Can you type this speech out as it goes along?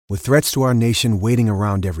With threats to our nation waiting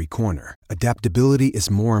around every corner, adaptability is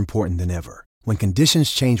more important than ever. When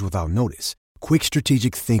conditions change without notice, quick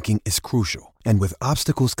strategic thinking is crucial. And with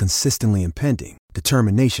obstacles consistently impending,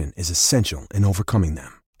 determination is essential in overcoming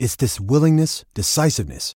them. It's this willingness,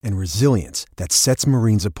 decisiveness, and resilience that sets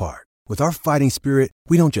Marines apart. With our fighting spirit,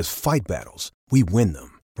 we don't just fight battles, we win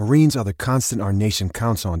them. Marines are the constant our nation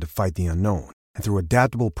counts on to fight the unknown. And through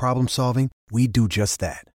adaptable problem solving, we do just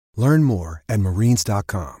that. Learn more at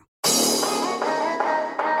marines.com. All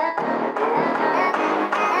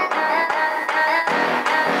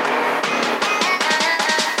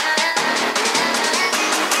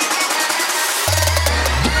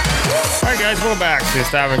right, guys, welcome back to the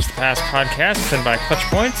Establish the Pass podcast, presented by Clutch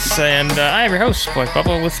Points, and I am your host, Blake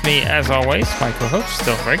Bubba. With me, as always, my co-host,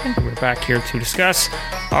 Dylan Reagan. We're back here to discuss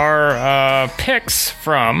our picks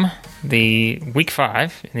from the Week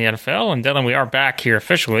 5 in the NFL, and Dylan, we are back here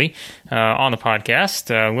officially on the podcast.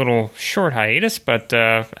 A little short hiatus, but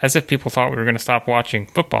as if people thought we were going to stop watching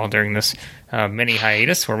football during this mini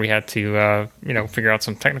hiatus where we had to, figure out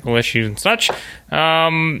some technical issues and such.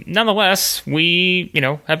 Nonetheless, we,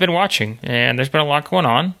 have been watching, and there's been a lot going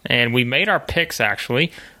on, and we made our picks,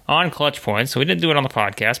 actually, on Clutch Points, so we didn't do it on the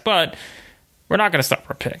podcast, but we're not going to stop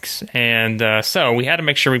our picks. And so we had to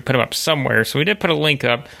make sure we put them up somewhere, so we did put a link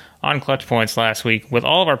up on Clutch Points last week with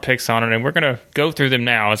all of our picks on it, and we're going to go through them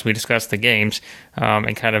now as we discuss the games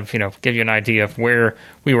and kind of, give you an idea of where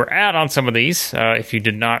we were at on some of these if you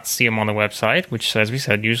did not see them on the website, which, as we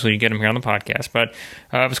said, usually you get them here on the podcast. But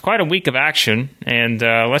it was quite a week of action, and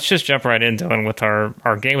let's just jump right in, Dylan, with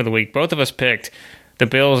our game of the week. Both of us picked the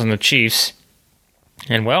Bills and the Chiefs,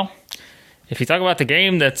 and, well, if you talk about the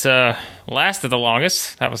game that lasted the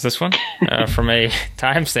longest, that was this one from a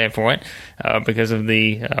time standpoint because of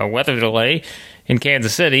the weather delay in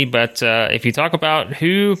Kansas City. But if you talk about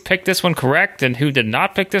who picked this one correct and who did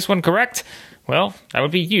not pick this one correct, well, that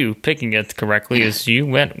would be you picking it correctly, as you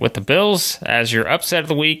went with the Bills as your upset of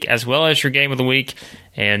the week as well as your game of the week.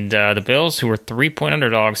 And the Bills, who were 3-point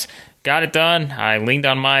underdogs, got it done. I leaned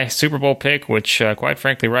on my Super Bowl pick, which, quite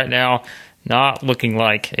frankly, right now, not looking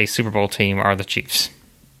like a Super Bowl team are the Chiefs.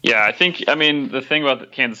 Yeah, the thing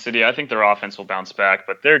about Kansas City, I think their offense will bounce back,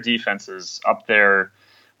 but their defense is up there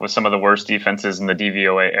with some of the worst defenses in the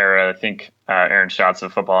DVOA era. I think Aaron Schatz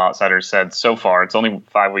of Football Outsiders said so far, it's only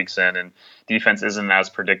 5 weeks in, and defense isn't as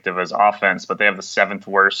predictive as offense, but they have the 7th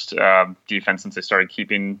worst defense since they started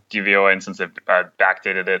keeping DVOA and since they've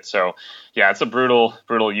backdated it. So, yeah, it's a brutal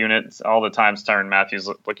unit. All the times Tyrann Mathieu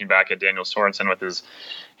looking back at Daniel Sorensen with his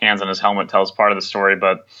hands on his helmet tells part of the story,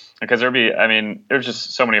 but because there's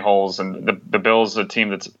just so many holes, and the Bills, a team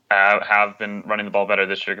that's have been running the ball better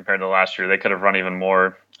this year compared to last year. They could have run even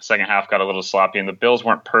more. Second half got a little sloppy, and the Bills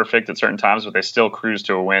weren't perfect at certain times, but they still cruised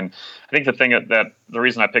to a win. I think the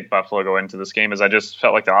reason I picked Buffalo going into this game is I just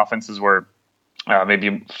felt like the offenses were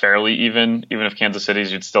maybe fairly even if Kansas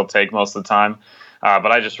City's you'd still take most of the time.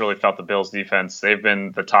 But I just really felt the Bills defense, they've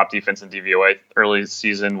been the top defense in DVOA early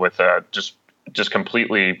season with just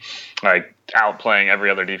completely like outplaying every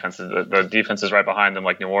other defense. The defenses right behind them,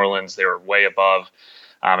 like New Orleans, they were way above.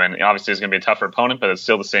 And obviously it's going to be a tougher opponent, but it's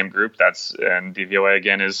still the same group. And DVOA,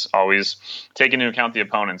 again, is always taking into account the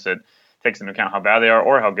opponents. It takes into account how bad they are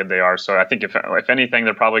or how good they are. So I think if anything,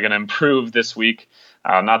 they're probably going to improve this week.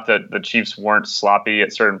 Not that the Chiefs weren't sloppy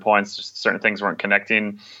at certain points, just certain things weren't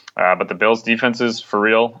connecting. But the Bills' defense is for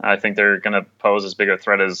real. I think they're going to pose as big a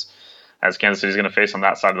threat as Kansas City is going to face on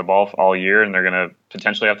that side of the ball all year, and they're going to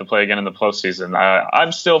potentially have to play again in the postseason.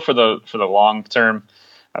 I'm still for the long term.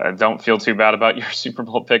 Don't feel too bad about your Super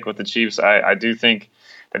Bowl pick with the Chiefs. I do think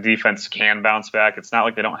the defense can bounce back. It's not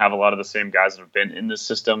like they don't have a lot of the same guys that have been in this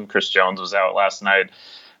system. Chris Jones was out last night.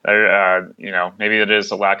 Maybe it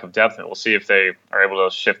is a lack of depth. We'll see if they are able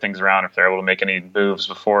to shift things around, if they're able to make any moves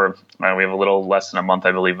before. We have a little less than a month,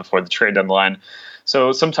 I believe, before the trade deadline.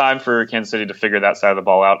 So some time for Kansas City to figure that side of the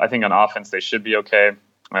ball out. I think on offense they should be okay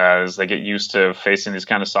as they get used to facing these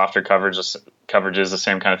kind of softer coverages, the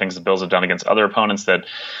same kind of things the Bills have done against other opponents that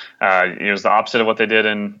it was the opposite of what they did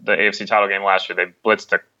in the AFC title game last year. They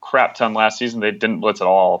blitzed a crap ton last season. They didn't blitz at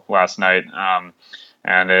all last night,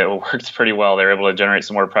 and it worked pretty well. They were able to generate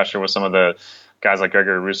some more pressure with some of the guys like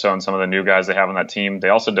Gregory Rousseau and some of the new guys they have on that team. They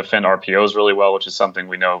also defend RPOs really well, which is something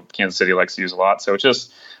we know Kansas City likes to use a lot. So it's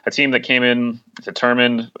just a team that came in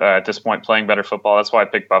determined at this point, playing better football. That's why I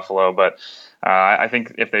picked Buffalo, but I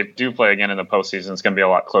think if they do play again in the postseason, it's going to be a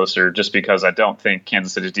lot closer just because I don't think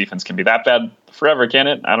Kansas City's defense can be that bad forever, can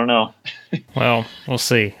it? I don't know. Well, we'll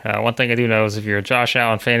see. One thing I do know is if you're a Josh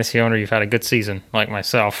Allen fantasy owner, you've had a good season like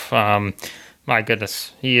myself. my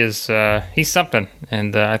goodness, he is he's something.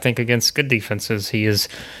 And I think against good defenses, he is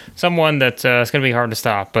someone that it's going to be hard to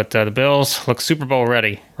stop. But the Bills look Super Bowl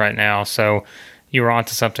ready right now, so you were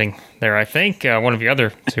onto something there, I think. One of your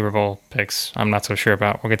other Super Bowl picks, I'm not so sure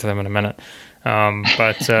about. We'll get to them in a minute.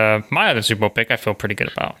 But my other Super Bowl pick, I feel pretty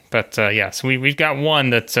good about. But so we've got one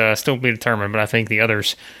that's still to be determined, but I think the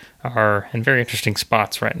others are in very interesting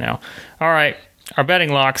spots right now. All right, our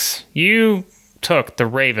betting locks. You took the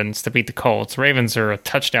Ravens to beat the Colts. The Ravens are a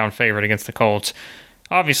touchdown favorite against the Colts.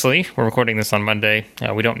 Obviously, we're recording this on Monday.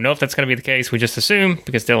 We don't know if that's going to be the case. We just assume,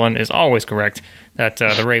 because Dylan is always correct, that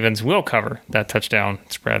the Ravens will cover that touchdown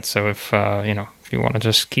spread. So if you want to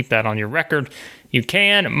just keep that on your record, you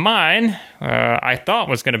can. Mine, I thought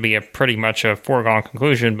was going to be a pretty much a foregone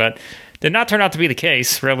conclusion, but did not turn out to be the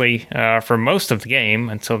case, really, for most of the game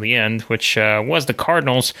until the end, which was the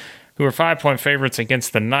Cardinals, who were 5-point favorites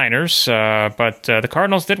against the Niners. But the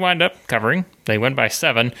Cardinals did wind up covering. They win by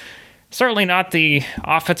 7. Certainly not the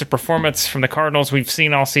offensive performance from the Cardinals we've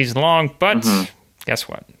seen all season long, but guess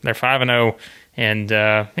what? They're 5-0, and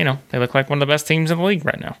they look like one of the best teams in the league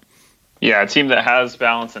right now. Yeah, a team that has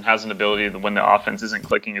balance and has an ability to when the offense isn't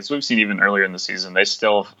clicking, as we've seen even earlier in the season, they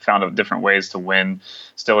still found different ways to win.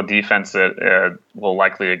 Still a defense that will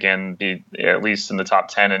likely, again, be at least in the top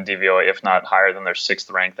 10 in DVOA, if not higher than their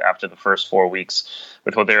 6th ranked after the first 4 weeks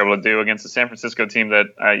with what they were able to do against the San Francisco team that,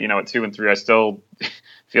 at 2-3, I still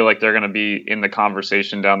feel like they're going to be in the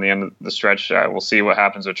conversation down the end of the stretch. We'll see what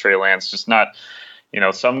happens with Trey Lance. Just not,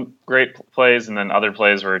 some great plays and then other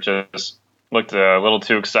plays where it just looked a little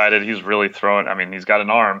too excited. He was really throwing. I mean, he's got an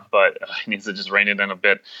arm, but he needs to just rein it in a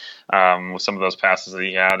bit with some of those passes that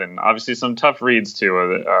he had. And obviously some tough reads,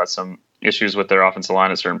 too. Some issues with their offensive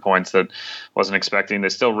line at certain points that wasn't expecting. They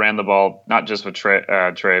still ran the ball, not just with Trey,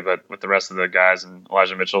 but with the rest of the guys and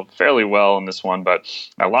Elijah Mitchell fairly well in this one. But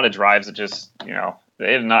a lot of drives that just, they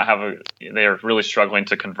did not have they are really struggling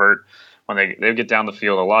to convert when they get down the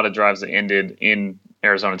field. A lot of drives that ended in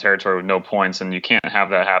Arizona territory with no points, and you can't have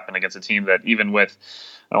that happen against a team that, even with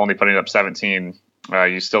only putting up 17,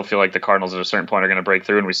 you still feel like the Cardinals at a certain point are going to break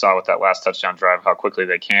through, and we saw with that last touchdown drive how quickly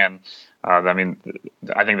they can. I think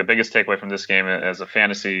the biggest takeaway from this game as a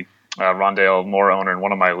fantasy Rondale Moore owner in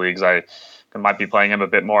one of my leagues, I might be playing him a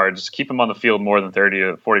bit more. Just keep him on the field more than 30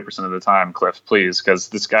 to 40% of the time, Cliff, please, because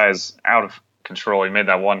this guy is out of control. He made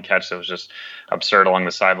that one catch that was just absurd along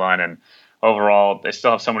the sideline, and overall, they still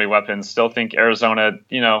have so many weapons. Still think Arizona,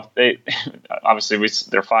 they obviously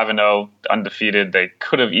they're 5-0, undefeated. They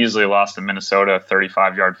could have easily lost to Minnesota, a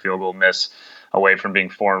 35-yard field goal miss away from being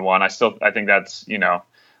 4-1. I think that's,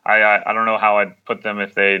 I don't know how I'd put them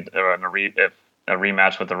if they if a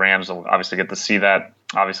rematch with the Rams. Will obviously get to see that.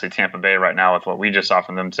 Obviously, Tampa Bay right now with what we just saw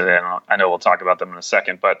from them today. And I know we'll talk about them in a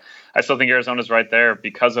second, but I still think Arizona's right there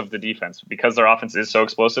because of the defense, because their offense is so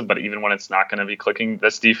explosive. But even when it's not going to be clicking,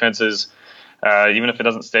 this defense is, even if it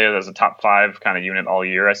doesn't stay as a top 5 kind of unit all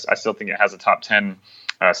year, I still think it has a top 10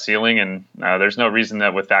 ceiling. And there's no reason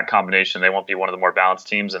that with that combination, they won't be one of the more balanced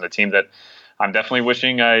teams, and a team that I'm definitely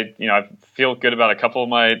wishing I feel good about a couple of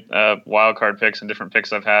my wild card picks and different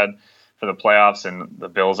picks I've had for the playoffs, and the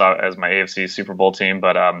Bills out as my AFC Super Bowl team.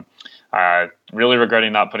 But really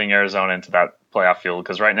regretting not putting Arizona into that playoff field,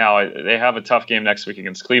 because right now they have a tough game next week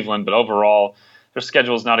against Cleveland, but overall their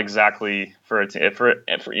schedule is not exactly for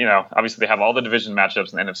obviously they have all the division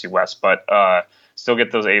matchups in the NFC West, but still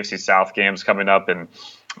get those AFC South games coming up, and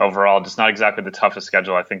overall just not exactly the toughest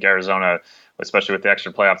schedule. I think Arizona, especially with the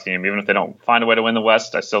extra playoff team, even if they don't find a way to win the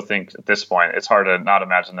West, I still think at this point it's hard to not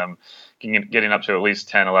imagine them getting up to at least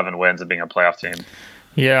 10, 11 wins and being a playoff team.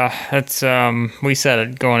 Yeah, that's we said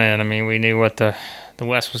it going in. I mean, we knew what the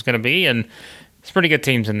West was going to be, and it's pretty good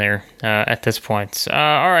teams in there at this point. All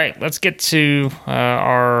right, let's get to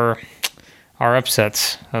our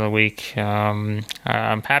upsets of the week. I'm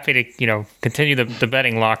happy to continue the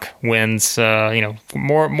betting lock wins.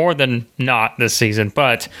 More than not this season,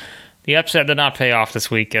 but the upset did not pay off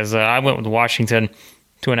this week as I went with Washington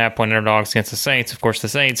 2.5-point underdogs against the Saints. Of course, the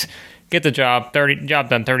Saints get the job done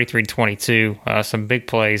 33-22. Some big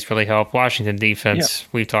plays really helped. Washington defense,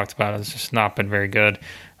 we've talked about, has just not been very good.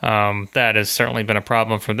 That has certainly been a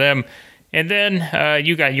problem for them. And then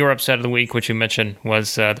you got your upset of the week, which you mentioned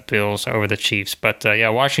was the Bills over the Chiefs. But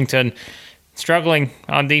Washington struggling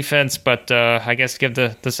on defense, but I guess give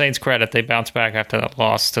the Saints credit. They bounced back after that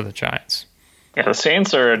loss to the Giants. Yeah, the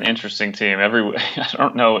Saints are an interesting team. I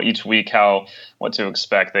don't know each week what to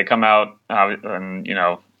expect. They come out and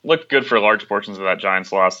looked good for large portions of that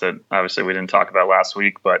Giants loss that obviously we didn't talk about last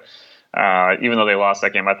week, but even though they lost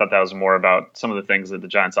that game, I thought that was more about some of the things that the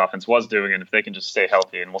Giants offense was doing, and if they can just stay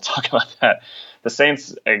healthy, and we'll talk about that. The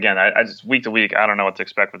Saints, again, I just week to week, I don't know what to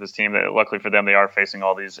expect with this team. Luckily for them, they are facing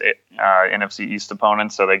all these NFC East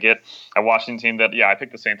opponents, so they get a Washington team that, I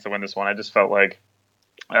picked the Saints to win this one. I just felt like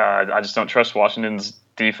I just don't trust Washington's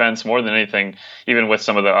defense more than anything, even with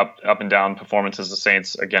some of the up and down performances. The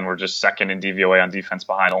Saints, again, were just second in DVOA on defense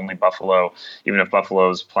behind only Buffalo, even if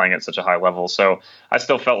Buffalo's playing at such a high level. So I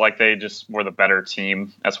still felt like they just were the better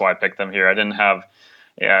team. That's why I picked them here. I didn't have,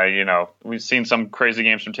 we've seen some crazy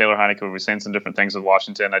games from Taylor Heinicke. We've seen some different things with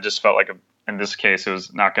Washington. I just felt like in this case, it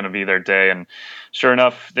was not going to be their day. And sure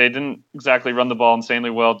enough, they didn't exactly run the ball insanely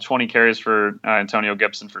well. 20 carries for Antonio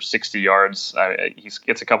Gibson for 60 yards. He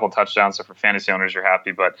gets a couple of touchdowns, so for fantasy owners, you're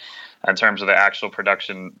happy. But in terms of the actual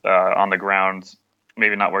production on the ground,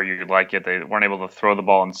 maybe not where you'd like it. They weren't able to throw the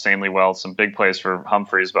ball insanely well. Some big plays for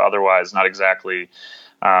Humphreys, but otherwise not exactly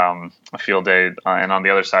a field day. And on the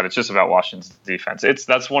other side, it's just about Washington's defense.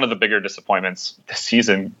 That's one of the bigger disappointments this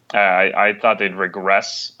season. I thought they'd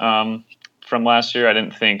regress from last year. I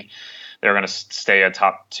didn't think they were going to stay a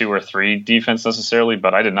top 2 or 3 defense necessarily,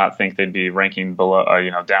 but I did not think they'd be ranking below,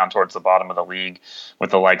 down towards the bottom of the league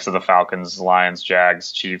with the likes of the Falcons, Lions,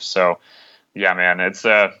 Jags, Chiefs. So, yeah, man, it's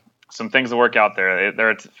some things to work out there. They're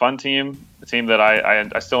a fun team, a team that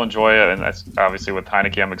I still enjoy, and that's obviously with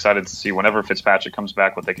Heinicke. I'm excited to see whenever Fitzpatrick comes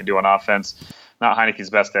back what they can do on offense. Not Heinicke's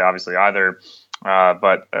best day, obviously, either.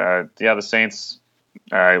 But the Saints.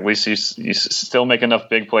 At least you still make enough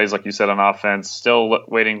big plays, like you said, on offense. Still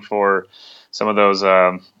waiting for some of those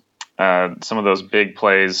big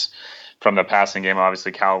plays from the passing game.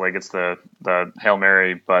 Obviously, Callaway gets the Hail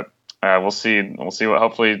Mary, but we'll see. We'll see what.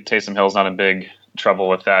 Hopefully, Taysom Hill's not in big trouble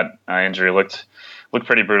with that injury. Looked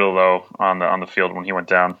pretty brutal though on the field when he went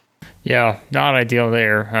down. Yeah, not ideal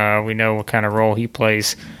there. We know what kind of role he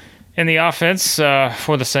plays in the offense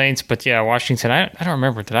for the Saints, but yeah, Washington. I don't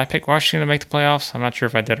remember. Did I pick Washington to make the playoffs? I'm not sure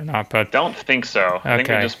if I did or not, but don't think so. I think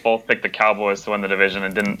we just both picked the Cowboys to win the division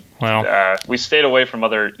and didn't. Well, we stayed away from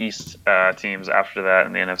other East teams after that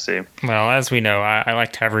in the NFC. Well, as we know, I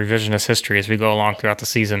like to have revisionist history as we go along throughout the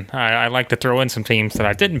season. I like to throw in some teams that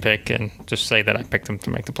I didn't pick and just say that I picked them to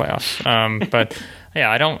make the playoffs. But. Yeah,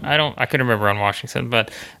 I couldn't remember on Washington,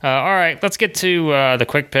 but all right, let's get to the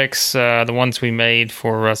quick picks, the ones we made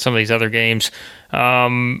for some of these other games.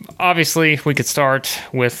 Obviously, we could start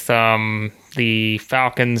with the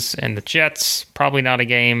Falcons and the Jets. Probably not a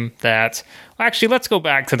game that. Actually, let's go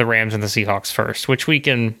back to the Rams and the Seahawks first, which we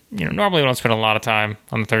can. Normally we don't spend a lot of time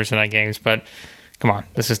on the Thursday night games, but. Come on,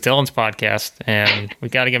 this is Dylan's podcast, and we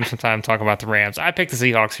got to give him some time to talk about the Rams. I picked the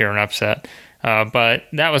Seahawks here in upset, but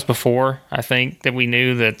that was before, I think, that we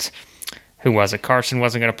knew that, who was it? Carson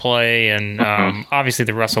wasn't going to play, and obviously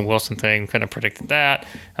the Russell Wilson thing, couldn't have predicted that.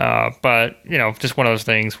 But, just one of those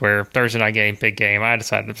things where Thursday night game, big game, I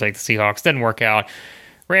decided to take the Seahawks. Didn't work out.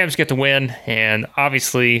 Rams get the win, and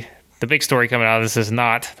obviously the big story coming out of this is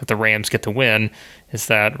not that the Rams get the win, is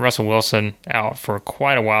that Russell Wilson out for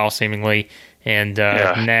quite a while, seemingly. And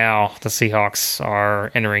now the Seahawks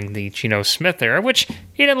are entering the Geno Smith era, which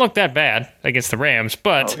he didn't look that bad against the Rams,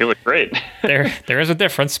 but he looked great. there is a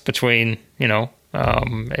difference between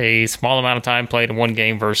a small amount of time played in one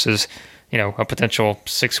game versus a potential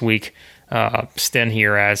 6-week stint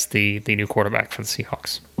here as the new quarterback for the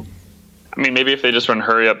Seahawks. I mean, maybe if they just run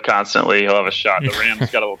hurry up constantly, he'll have a shot. The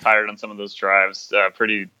Rams got a little tired on some of those drives,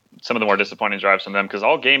 some of the more disappointing drives from them, because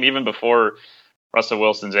all game, even before Russell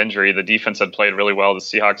Wilson's injury, the defense had played really well. The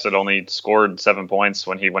Seahawks had only scored 7 points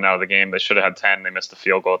when he went out of the game. They should have had 10. They missed a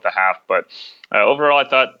field goal at the half. But overall, I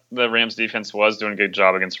thought the Rams defense was doing a good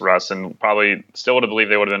job against Russ, and probably still would have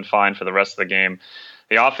believed they would have been fine for the rest of the game.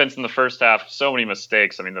 The offense in the first half, so many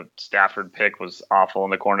mistakes. I mean, the Stafford pick was awful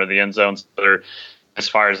in the corner of the end zone. So there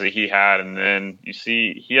misfires that he had, and then you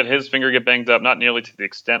see he had his finger get banged up, not nearly to the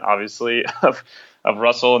extent, obviously, of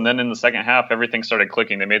Russell. And then in the second half, everything started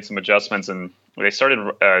clicking. They made some adjustments, and they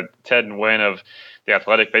started. Ted and Wynn of The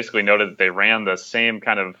Athletic basically noted that they ran the same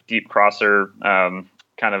kind of deep crosser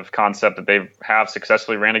kind of concept that they have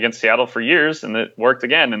successfully ran against Seattle for years, and it worked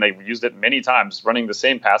again. And they used it many times, running the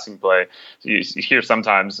same passing play. So you hear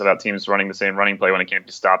sometimes about teams running the same running play when it can't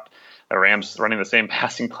be stopped. The Rams running the same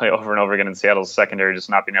passing play over and over again in Seattle's secondary, just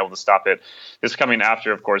not being able to stop it. This coming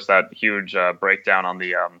after, of course, that huge breakdown on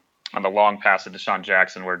the long pass to Deshaun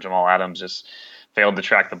Jackson, where Jamal Adams just failed to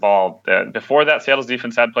track the ball. Before that, Seattle's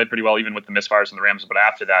defense had played pretty well, even with the misfires from the Rams. But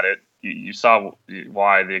after that, you saw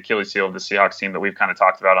why the Achilles heel of the Seahawks team that we've kind of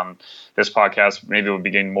talked about on this podcast maybe would be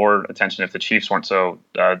getting more attention if the Chiefs weren't so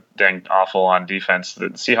dang awful on defense. The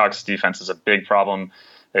Seahawks defense is a big problem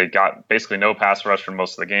They got basically no pass rush for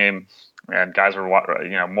most of the game, and guys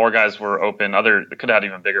were, more guys were open. They could have had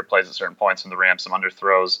even bigger plays at certain points in the Rams, some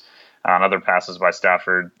underthrows on other passes by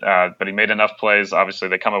Stafford. But he made enough plays. Obviously,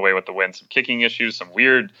 they come away with the win. Some kicking issues,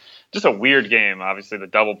 just a weird game. Obviously, the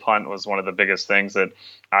double punt was one of the biggest things that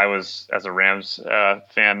I was, as a Rams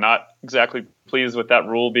fan, not exactly pleased with that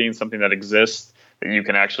rule being something that exists, that you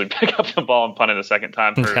can actually pick up the ball and punt it a second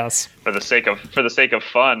time for the sake of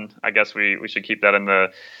fun. I guess we should keep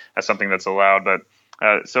that as something that's allowed. But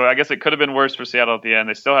so I guess it could have been worse for Seattle at the end.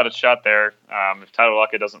 They still had a shot there. If Tyler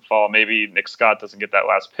Lockett doesn't fall, maybe Nick Scott doesn't get that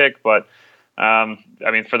last pick. But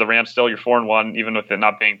for the Rams, still you're 4-1, even with it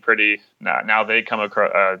not being pretty. Now they come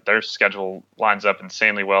across, their schedule lines up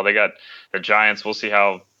insanely well. They got the Giants. We'll see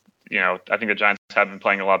how. I think the Giants have been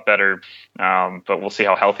playing a lot better, but we'll see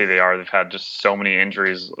how healthy they are. They've had just so many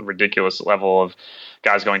injuries, a ridiculous level of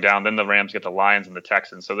guys going down. Then the Rams get the Lions and the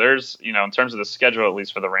Texans. So there's, in terms of the schedule, at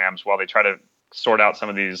least for the Rams, while they try to sort out some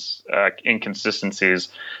of these inconsistencies,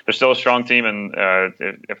 they're still a strong team. And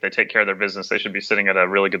if they take care of their business, they should be sitting at a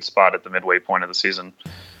really good spot at the midway point of the season.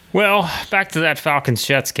 Well, back to that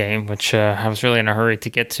Falcons-Jets game, which I was really in a hurry to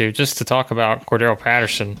get to, just to talk about Cordero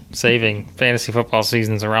Patterson saving fantasy football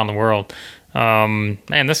seasons around the world.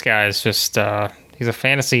 Man, this guy is just, he's a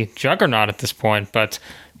fantasy juggernaut at this point, but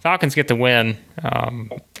Falcons get the win.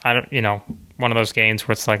 One of those games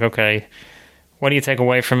where it's like, okay, what do you take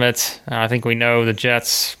away from it? I think we know the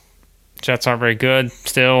Jets aren't very good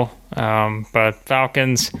still, but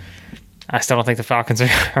Falcons, I still don't think the Falcons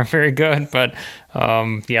are very good, but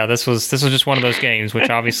this was just one of those games, which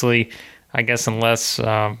obviously, I guess unless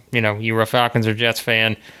you were a Falcons or Jets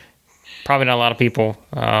fan, probably not a lot of people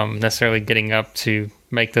necessarily getting up to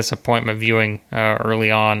make this appointment viewing early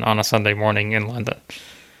on a Sunday morning in London.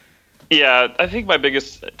 Yeah, I think my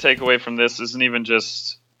biggest takeaway from this isn't even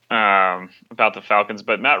just about the Falcons,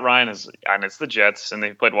 but Matt Ryan and it's the Jets, and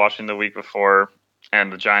they played Washington the week before.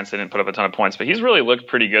 And the Giants, they didn't put up a ton of points, but he's really looked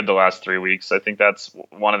pretty good the last 3 weeks. I think that's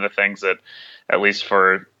one of the things that, at least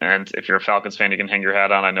and if you're a Falcons fan, you can hang your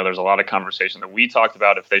hat on. I know there's a lot of conversation that we talked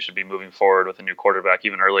about if they should be moving forward with a new quarterback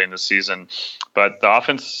even early in the season. But the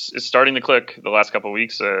offense is starting to click the last couple of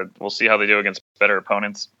weeks. We'll see how they do against better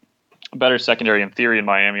opponents, better secondary in theory in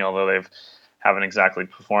Miami, although they haven't exactly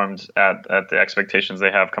performed at the expectations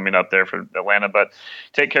they have coming up there for Atlanta. But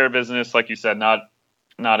take care of business, like you said, not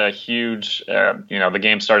a huge, the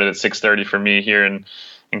game started at 6:30 for me here in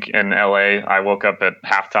LA. I woke up at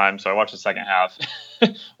halftime, so I watched the second half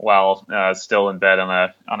while still in bed on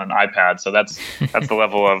an iPad. So that's the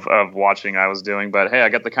level of watching I was doing. But hey, I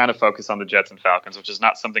got to kind of focus on the Jets and Falcons, which is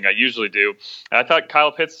not something I usually do. I thought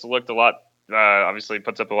Kyle Pitts looked a lot. Obviously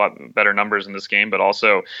puts up a lot better numbers in this game, but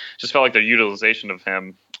also just felt like their utilization of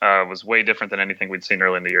him was way different than anything we'd seen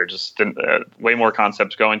early in the year. Just way more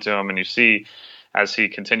concepts going to him, and you see, as he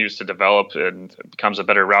continues to develop and becomes a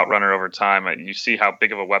better route runner over time, you see how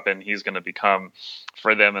big of a weapon he's going to become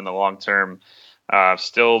for them in the long term.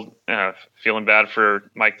 Still feeling bad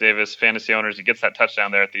for Mike Davis, fantasy owners. He gets that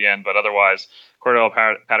touchdown there at the end, but otherwise, Cordell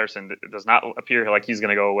Patterson does not appear like he's going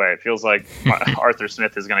to go away. It feels like Arthur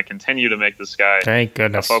Smith is going to continue to make this guy Thank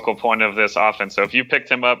goodness. A focal point of this offense. So if you picked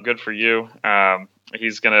him up, good for you.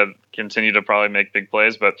 He's going to continue to probably make big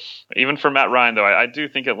plays. But even for Matt Ryan, though, I do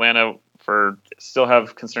think Atlanta still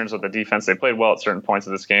have concerns with the defense. They played well at certain points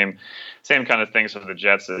of this game. Same kind of things for the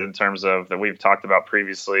Jets in terms of that we've talked about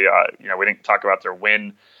previously. We didn't talk about their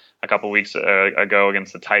win a couple weeks ago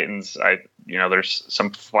against the Titans. There's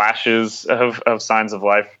some flashes of signs of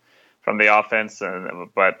life from the offense,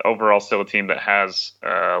 but overall still a team that has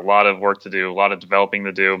a lot of work to do, a lot of developing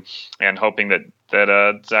to do, and hoping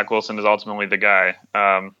that Zach Wilson is ultimately the guy.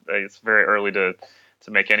 It's very early to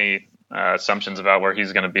make any assumptions about where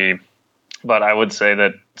he's going to be. But I would say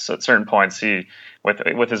that at certain points, he,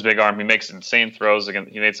 with his big arm, he makes insane throws.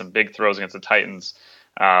 He made some big throws against the Titans.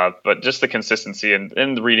 But just the consistency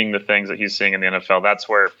and reading the things that he's seeing in the NFL, that's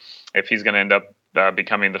where, if he's going to end up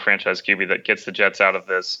becoming the franchise QB that gets the Jets out of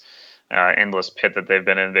this endless pit that they've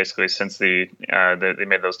been in basically since they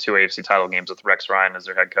made those 2 AFC title games with Rex Ryan as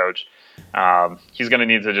their head coach, he's going to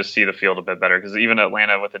need to just see the field a bit better, because even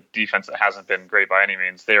Atlanta, with a defense that hasn't been great by any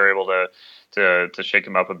means, they were able to shake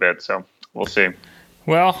him up a bit. So we'll see.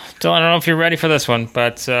 Well, Dylan, I don't know if you're ready for this one,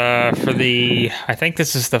 but I think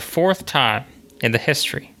this is the 4th time in the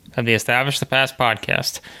history of the Establish the Pass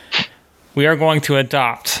podcast, we are going to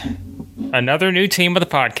adopt another new team of the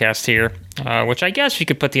podcast here, which I guess you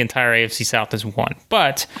could put the entire AFC South as one.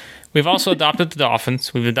 But we've also adopted the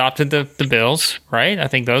Dolphins. We've adopted the Bills, right? I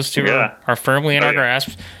think those two are firmly in our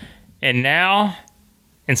grasp. And now,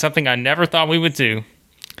 in something I never thought we would do,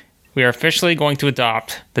 we are officially going to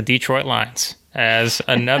adopt the Detroit Lions as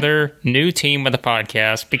another new team of the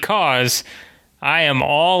podcast because I am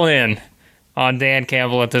all in on Dan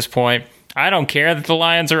Campbell at this point. I don't care that the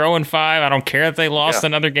Lions are 0-5. I don't care that they lost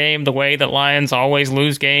another game the way that Lions always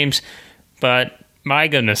lose games. But my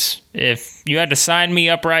goodness, if you had to sign me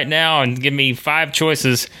up right now and give me 5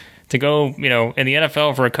 choices to go, in the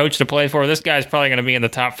NFL for a coach to play for, this guy's probably going to be in the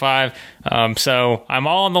top 5. So I'm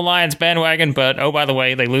all on the Lions bandwagon, but oh, by the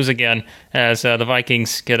way, they lose again as the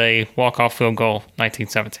Vikings get a walk-off field goal,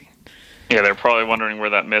 19-17. Yeah, they're probably wondering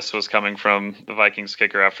where that miss was coming from, the Vikings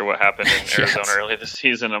kicker, after what happened in Arizona early this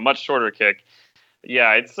season, a much shorter kick.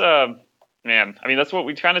 Yeah, it's man, I mean, that's what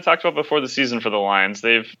we kind of talked about before the season for the Lions.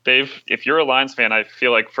 They've if you're a Lions fan, I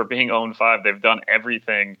feel like for being 0-5, they've done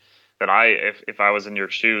everything that if I was in your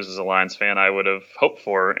shoes as a Lions fan, I would have hoped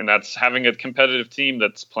for, and that's having a competitive team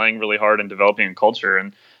that's playing really hard and developing a culture.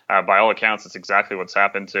 And by all accounts, it's exactly what's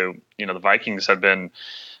happened to, the Vikings have been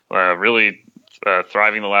really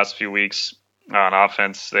thriving the last few weeks on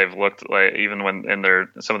offense. They've looked like, even when in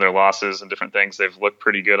some of their losses and different things, they've looked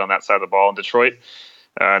pretty good on that side of the ball. In Detroit,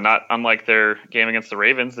 not unlike their game against the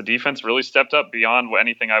Ravens, the defense really stepped up beyond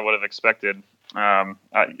anything I would have expected.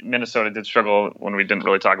 Minnesota did struggle when we didn't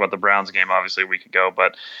really talk about the Browns game, obviously, a week ago,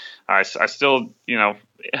 but I still,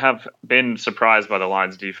 have been surprised by the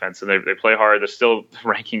Lions defense, and they play hard. They're still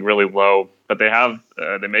ranking really low, but they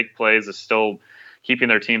make plays. They're still keeping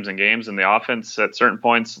their teams in games, and the offense at certain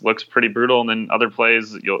points looks pretty brutal, and then other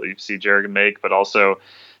plays you see Jared make, but also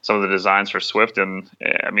some of the designs for Swift. And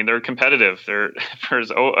I mean, they're competitive. For an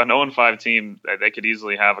 0-5 team, they could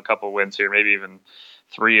easily have a couple wins here, maybe even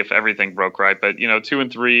 3 if everything broke right. But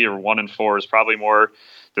 2-3 or 1-4 is probably more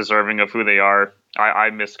deserving of who they are. I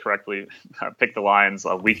miscorrectly picked the Lions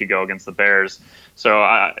a week ago against the Bears, so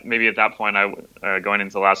maybe at that point, going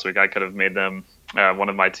into last week, I could have made them one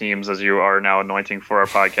of my teams, as you are now anointing for our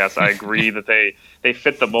podcast. I agree that they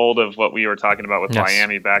fit the mold of what we were talking about with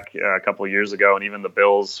Miami back a couple of years ago, and even the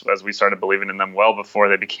Bills, as we started believing in them well before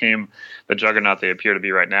they became the juggernaut they appear to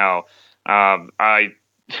be right now. I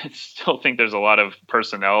still think there's a lot of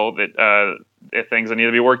personnel that things that need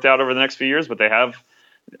to be worked out over the next few years, but they have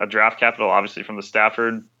a draft capital, obviously, from the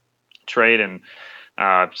Stafford trade, and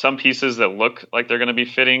some pieces that look like they're going to be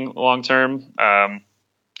fitting long term.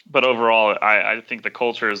 But overall, I think the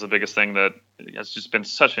culture is the biggest thing that has just been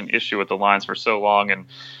such an issue with the Lions for so long. And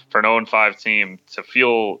for an 0-5 team to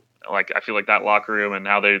feel like, I feel like that locker room and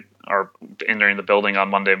how they are entering the building on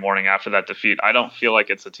Monday morning after that defeat, I don't feel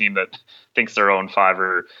like it's a team that thinks they're 0-5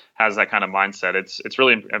 or has that kind of mindset. It's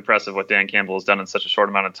really impressive what Dan Campbell has done in such a short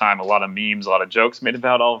amount of time. A lot of memes, a lot of jokes made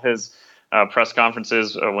about all of his press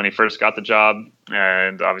conferences when he first got the job.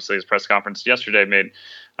 And obviously his press conference yesterday made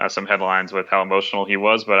some headlines with how emotional he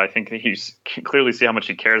was, but I think you can clearly see how much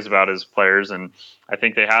he cares about his players. And I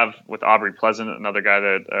think they have, with Aubrey Pleasant, another guy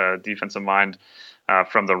that defensive mind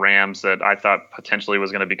from the Rams that I thought potentially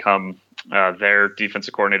was going to become their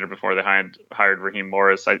defensive coordinator before they hired Raheem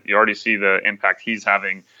Morris. You already see the impact he's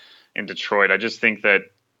having in Detroit. I just think that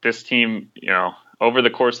this team, over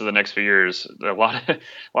the course of the next few years, a lot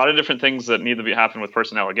of different things that need to happen with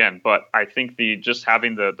personnel again. But I think just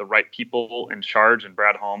having the right people in charge, and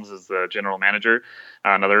Brad Holmes is the general manager,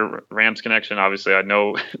 another Rams connection. Obviously, I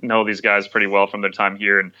know these guys pretty well from their time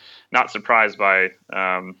here, and not surprised by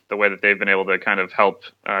the way that they've been able to kind of help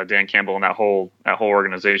Dan Campbell and that whole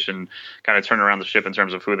organization kind of turn around the ship in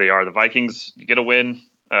terms of who they are. The Vikings, you get a win.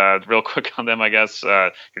 Real quick on them, I guess.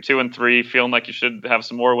 You're 2-3, feeling like you should have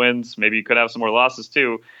some more wins. Maybe you could have some more losses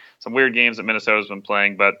too. Some weird games that Minnesota's been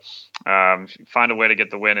playing, but find a way to get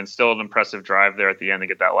the win, and still an impressive drive there at the end to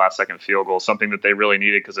get that last-second field goal, something that they really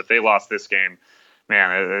needed, because if they lost this game,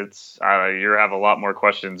 man, it's you have a lot more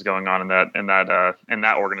questions going on in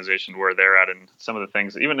that organization where they're at, and some of the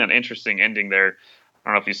things. Even an interesting ending there. I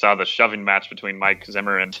don't know if you saw the shoving match between Mike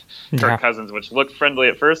Zimmer and Kirk Cousins, which looked friendly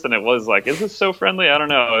at first, and it was like, is this so friendly? I don't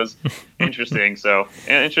know. It was interesting. So,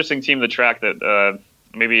 an interesting team to track that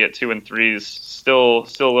maybe at 2-3 is still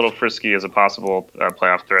a little frisky as a possible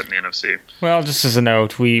playoff threat in the NFC. Well, just as a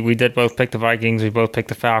note, we did both pick the Vikings. We both picked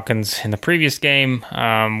the Falcons in the previous game.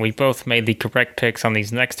 We both made the correct picks on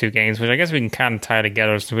these next 2 games, which I guess we can kind of tie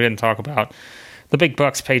together, so we didn't talk about the big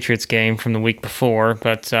Bucs-Patriots game from the week before,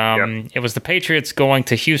 but It was the Patriots going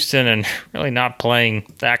to Houston and really not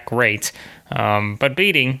playing that great, but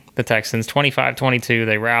beating the Texans 25-22.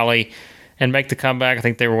 They rally and make the comeback. I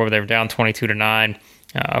think they were down 22-9,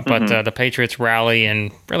 but the Patriots rally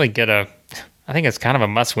and really get a I think it's kind of a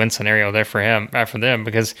must-win scenario there for them,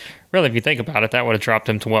 because really, if you think about it, that would have dropped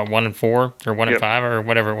him to what, 1-4 or 1-5 or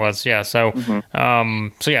whatever it was. Yeah. So,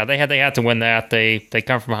 they had to win that. They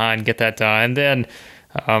come from behind, get that done, and then,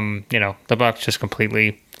 the Bucs just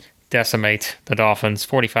completely decimate the Dolphins,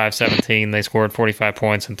 45-17. They scored 45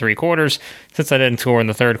 points in 3 quarters. Since they didn't score in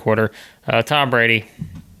the third quarter, Tom Brady,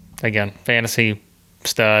 again, fantasy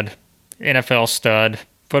stud, NFL stud,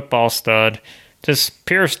 football stud. Just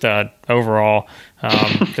pure stud overall.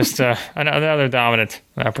 Just another dominant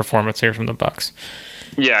performance here from the Bucs.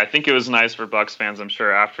 Yeah, I think it was nice for Bucs fans, I'm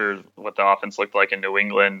sure, after what the offense looked like in New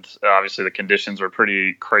England. Obviously, the conditions were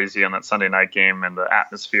pretty crazy on that Sunday night game, and the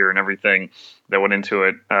atmosphere and everything that went into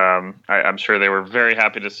it. I'm sure they were very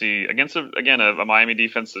happy to see against, a Miami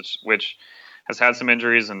defense which has had some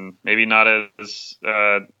injuries and maybe not as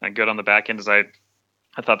good on the back end as I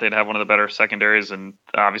thought they'd have one of the better secondaries. And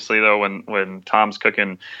obviously, though, when Tom's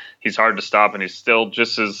cooking, he's hard to stop, and he's still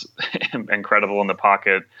just as incredible in the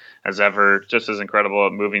pocket as ever, just as incredible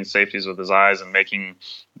at moving safeties with his eyes and making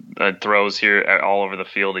throws here all over the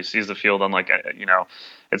field. He sees the field unlike,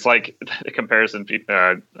 it's like the comparison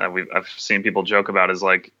I've seen people joke about is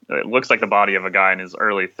like, it looks like the body of a guy in his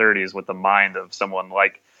early 30s with the mind of someone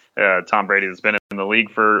like Tom Brady that's been in the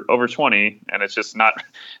league for over 20, and it's just not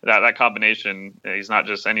that combination. He's not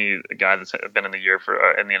just any guy that's been in the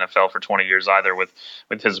NFL for 20 years either with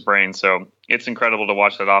his brain. So it's incredible to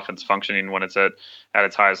watch that offense functioning when it's at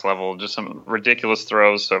its highest level. Just some ridiculous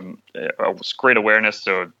throws, some great awareness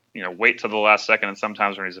to wait till the last second, and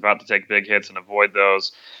sometimes when he's about to take big hits and avoid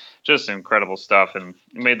those. Just incredible stuff, and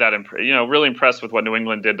made that really impressed with what New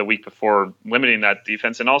England did the week before, limiting that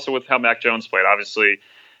defense, and also with how Mac Jones played. Obviously,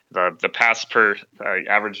 the pass per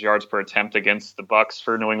average yards per attempt against the Bucs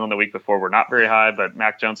for New England the week before were not very high, but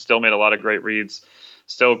Mac Jones still made a lot of great reads.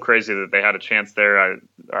 Still crazy that they had a chance there.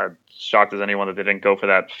 I'm shocked as anyone that they didn't go for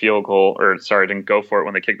that field goal, didn't go for it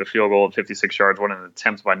when they kicked the field goal at 56 yards. What an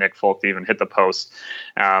attempt by Nick Folk to even hit the post.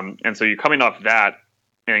 And so you're coming off that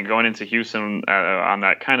and going into Houston on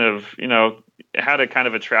that kind of, had a kind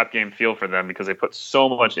of a trap game feel for them because they put so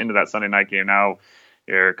much into that Sunday night game. Now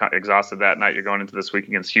you're exhausted that night. You're going into this week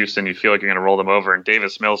against Houston. You feel like you're going to roll them over, and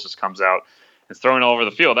Davis Mills just comes out and is throwing all over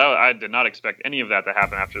the field. I did not expect any of that to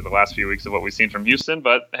happen after the last few weeks of what we've seen from Houston.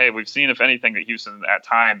 But, hey, we've seen, if anything, that Houston at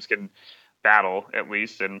times can battle at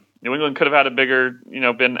least. And New England could have had a bigger,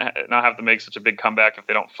 not have to make such a big comeback if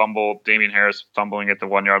they don't fumble. Damian Harris fumbling at the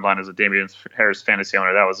 1 yard line as a Damian Harris fantasy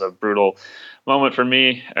owner. That was a brutal moment for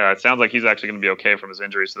me. It sounds like he's actually going to be okay from his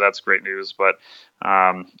injury, so that's great news. But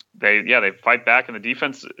they fight back, and the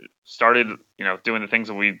defense started, doing the things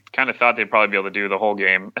that we kind of thought they'd probably be able to do the whole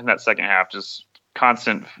game in that second half, just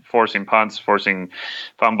constant forcing punts, forcing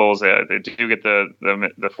fumbles. They do get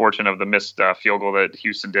the fortune of the missed field goal that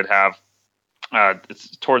Houston did have.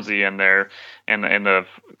 It's towards the end there, and in the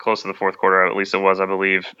close to the fourth quarter, at least it was, I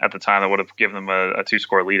believe, at the time, that would have given them a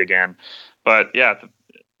 2-score lead again. But yeah,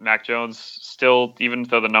 Mac Jones still, even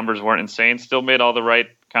though the numbers weren't insane, still made all the right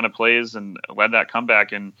kind of plays and led that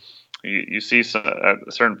comeback. And you see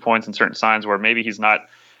at certain points and certain signs where maybe he's not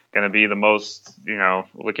going to be the most,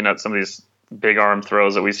 looking at some of these big arm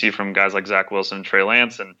throws that we see from guys like Zach Wilson and Trey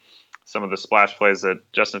Lance, and some of the splash plays that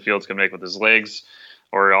Justin Fields can make with his legs,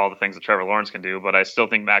 or all the things that Trevor Lawrence can do. But I still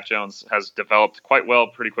think Mac Jones has developed quite well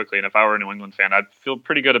pretty quickly. And if I were a New England fan, I'd feel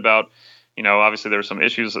pretty good about, obviously there were some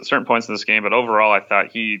issues at certain points in this game, but overall I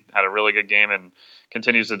thought he had a really good game and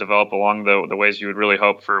continues to develop along the ways you would really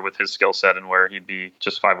hope for with his skill set and where he'd be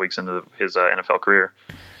just 5 weeks into his NFL career.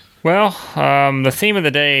 Well, the theme of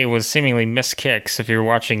the day was seemingly missed kicks. If you're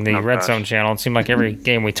watching the Red Zone channel, it seemed like every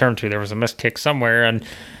game we turned to, there was a missed kick somewhere. And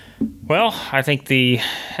well, I think the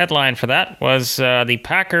headline for that was the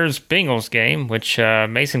Packers-Bengals game, which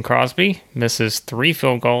Mason Crosby misses 3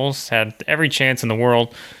 field goals, had every chance in the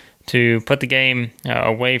world to put the game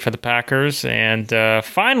away for the Packers, and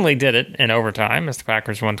finally did it in overtime as the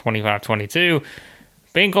Packers won 25-22.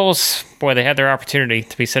 Bengals, boy, they had their opportunity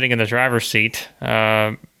to be sitting in the driver's seat,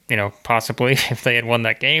 possibly if they had won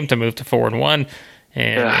that game, to move to 4-1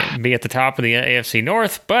 and be at the top of the AFC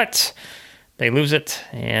North, but they lose it,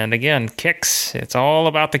 and again, kicks. It's all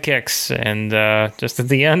about the kicks, and just at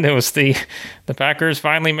the end, it was the Packers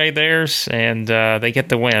finally made theirs, and they get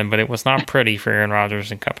the win, but it was not pretty for Aaron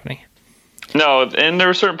Rodgers and company. No, and there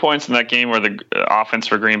were certain points in that game where the offense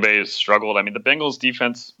for Green Bay struggled. I mean, the Bengals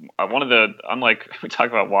defense, unlike we talk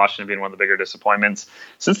about Washington being one of the bigger disappointments,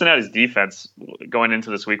 Cincinnati's defense going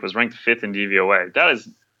into this week was ranked 5th in DVOA. That is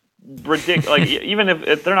ridiculous. Like, even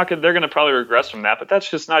if they're not good, they're going to probably regress from that, but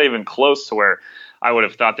that's just not even close to where I would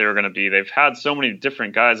have thought they were going to be. They've had so many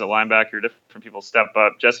different guys at linebacker, different people step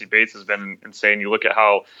up. Jesse Bates has been insane. You look at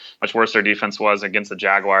how much worse their defense was against the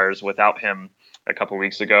Jaguars without him a couple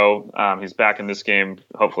weeks ago. He's back in this game.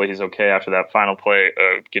 Hopefully he's okay after that final play,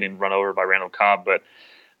 getting run over by Randall Cobb. But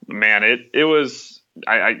man, it was,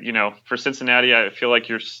 for Cincinnati, I feel like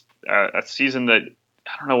you're a season that,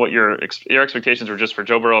 I don't know what your expectations were just for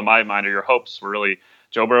Joe Burrow in my mind, or your hopes were really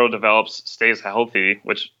Joe Burrow develops, stays healthy,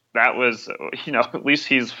 which that was, at least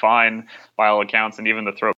he's fine by all accounts. And even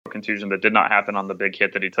the throat contusion that did not happen on the big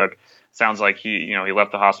hit that he took, sounds like he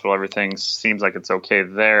left the hospital. Everything seems like it's okay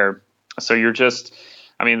there. So you're just,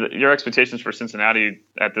 your expectations for Cincinnati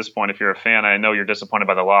at this point, if you're a fan, I know you're disappointed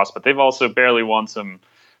by the loss, but they've also barely won some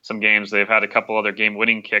games. They've had a couple other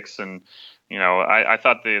game-winning kicks, and I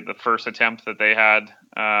thought the first attempt that they had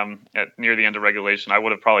at near the end of regulation, I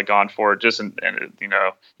would have probably gone for it. Just and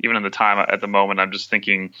even in the time at the moment, I'm just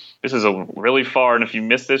thinking this is a really far, and if you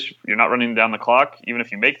miss this, you're not running down the clock. Even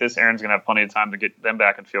if you make this, Aaron's going to have plenty of time to get them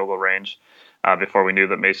back in field goal range before we knew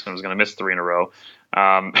that Mason was going to miss 3 in a row.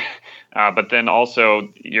 But then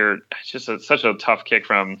also, it's just such a tough kick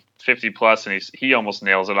from 50 plus, and he almost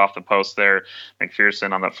nails it off the post there,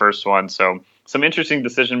 McPherson on that first one. So some interesting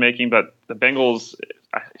decision making, but the Bengals,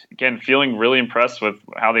 again, feeling really impressed with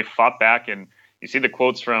how they fought back. And you see the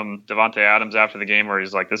quotes from Davante Adams after the game where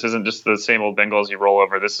he's like, this isn't just the same old Bengals you roll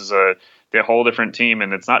over. This is the whole different team.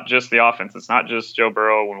 And it's not just the offense. It's not just Joe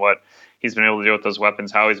Burrow and what he's been able to do with those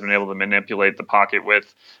weapons, how he's been able to manipulate the pocket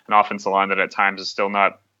with an offensive line that at times is still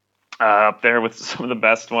not up there with some of the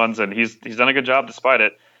best ones. And he's done a good job despite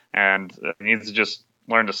it. And he needs to just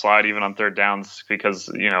learn to slide even on third downs, because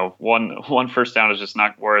one first down is just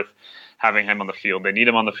not worth having him on the field. They need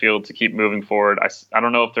him on the field to keep moving forward. I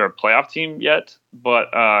don't know if they're a playoff team yet, but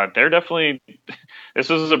they're definitely – this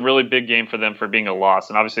was a really big game for them for being a loss.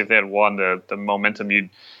 And obviously if they had won, the momentum you'd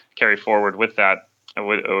carry forward with that, it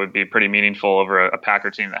would be pretty meaningful over a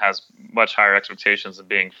Packer team that has much higher expectations of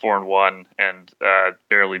being 4-1 and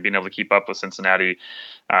barely being able to keep up with Cincinnati.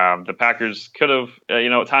 The Packers could have,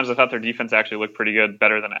 at times I thought their defense actually looked pretty good,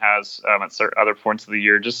 better than it has at certain other points of the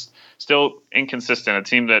year. Just still inconsistent. A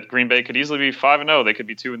team that Green Bay could easily be 5-0. They could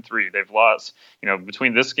be 2-3. They've lost,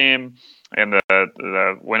 between this game and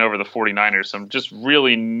the win over the 49ers, some just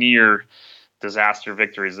really near disaster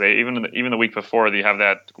victories. They even the week before, they have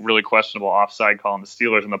that really questionable offside call on the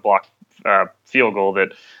Steelers and the blocked field goal.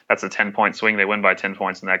 That's a 10-point swing. They win by 10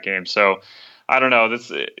 points in that game. So I don't know.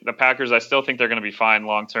 The Packers, I still think they're going to be fine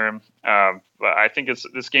long term. But I think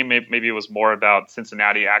this game maybe it was more about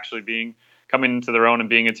Cincinnati actually coming into their own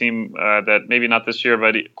and being a team that maybe not this year,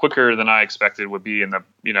 but quicker than I expected would be in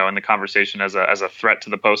the conversation as a threat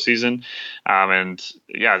to the postseason.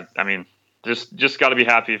 Just got to be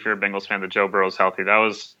happy if you're a Bengals fan that Joe Burrow's healthy. That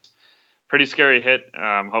was a pretty scary hit.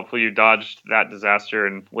 Hopefully you dodged that disaster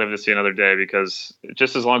and live to see another day, because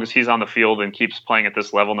just as long as he's on the field and keeps playing at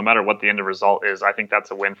this level, no matter what the end result is, I think that's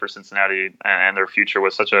a win for Cincinnati and their future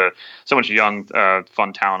with so much young,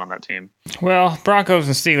 fun talent on that team. Well, Broncos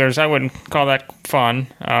and Steelers, I wouldn't call that fun.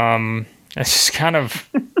 It's just kind of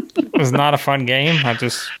was not a fun game. I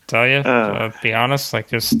just tell you, to be honest. I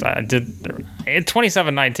did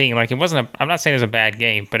 27-19. Like, it wasn't. I'm not saying it was a bad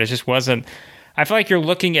game, but it just wasn't. I feel like you're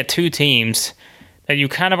looking at two teams that you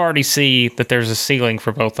kind of already see that there's a ceiling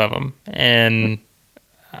for both of them, and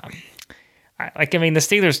the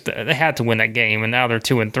Steelers, they had to win that game, and now they're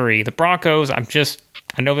 2-3. The Broncos, I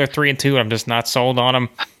know they're 3-2. I'm just not sold on them.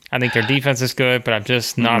 I think their defense is good, but I'm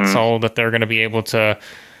just not sold that they're going to be able to.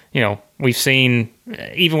 We've seen,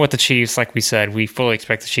 even with the Chiefs, like we said, we fully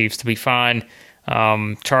expect the Chiefs to be fine.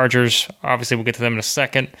 Chargers, obviously we'll get to them in a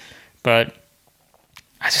second, but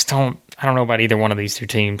I don't know about either one of these two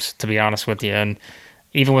teams, to be honest with you. And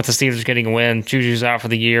even with the Steelers getting a win, Juju's out for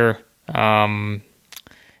the year. I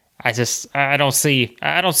don't see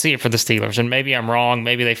it for the Steelers, and maybe I'm wrong.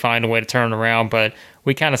 Maybe they find a way to turn it around, but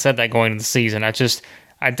we kind of said that going into the season.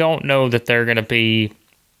 I don't know that they're going to be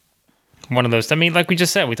one of those. Like we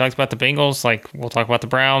just said, we talked about the Bengals. Like, we'll talk about the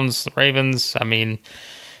Browns, the Ravens. I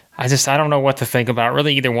don't know what to think about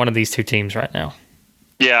really either one of these two teams right now.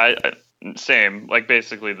 Yeah, same. Like,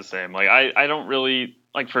 basically the same. Like, I don't really,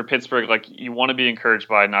 like, for Pittsburgh, like, you want to be encouraged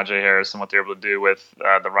by Najee Harris and what they're able to do with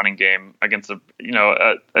the running game against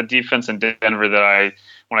a defense in Denver that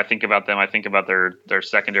when I think about them, I think about their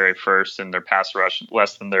secondary first and their pass rush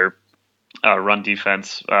less than their run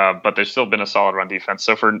defense, but there's still been a solid run defense.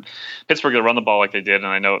 So for Pittsburgh to run the ball like they did, and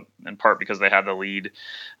I know in part because they had the lead,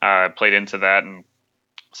 played into that, and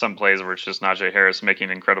some plays where it's just Najee Harris making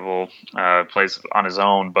incredible plays on his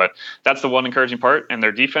own. But that's the one encouraging part. And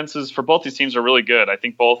their defenses for both these teams are really good. I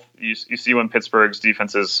think both you see when Pittsburgh's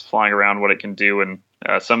defense is flying around what it can do, and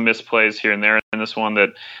some missed plays here and there in this one that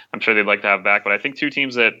I'm sure they'd like to have back. But I think two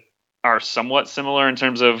teams that are somewhat similar in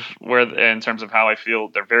terms of how I feel.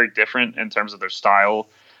 They're very different in terms of their style,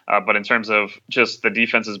 but in terms of just the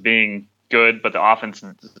defenses being good, but the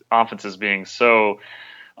offenses being so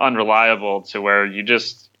unreliable to where you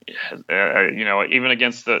just, even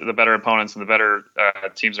against the better opponents and the better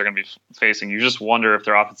teams they're going to be facing, you just wonder if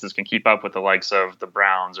their offenses can keep up with the likes of the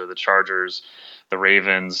Browns or the Chargers, the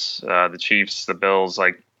Ravens, the Chiefs, the Bills.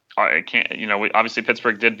 Like, I can't, obviously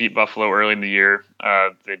Pittsburgh did beat Buffalo early in the year.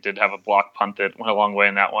 They did have a block punt that went a long way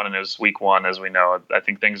in that one, and it was week 1, as we know. I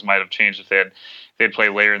think things might have changed if they'd play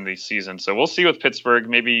later in the season. So we'll see with Pittsburgh.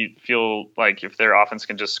 Maybe feel like if their offense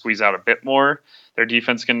can just squeeze out a bit more, their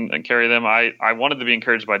defense can carry them. I wanted to be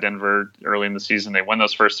encouraged by Denver early in the season. They won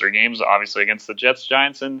those first 3 games, obviously against the Jets,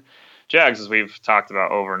 Giants, and Jags, as we've talked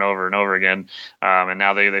about over and over and over again. And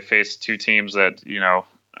now they face 2 teams that,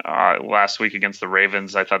 last week against the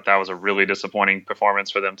Ravens, I thought that was a really disappointing performance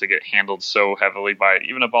for them to get handled so heavily by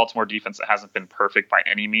even a Baltimore defense that hasn't been perfect by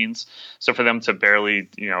any means. So for them to barely,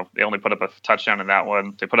 they only put up a touchdown in that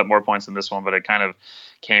one. They put up more points in this one, but it kind of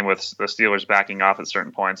came with the Steelers backing off at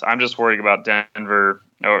certain points. I'm just worried about Denver.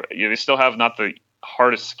 They still have not the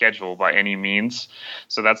hardest schedule by any means.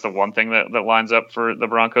 So that's the one thing that lines up for the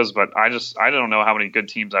Broncos. But I don't know how many good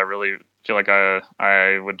teams I really feel like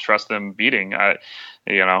I would trust them beating.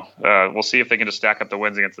 We'll see if they can just stack up the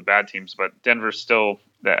wins against the bad teams. But Denver's still,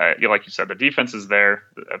 like you said, the defense is there.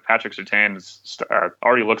 Patrick Surtain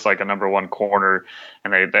already looks like a number 1 corner,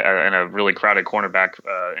 and they and a really crowded cornerback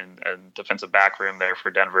and defensive back room there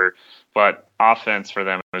for Denver. But offense for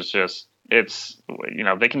them is just, they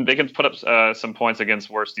can put up some points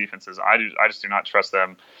against worse defenses. I just do not trust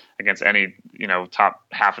them against any top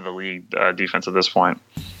half of the league defense at this point.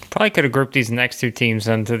 Probably could have grouped these next 2 teams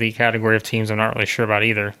into the category of teams I'm not really sure about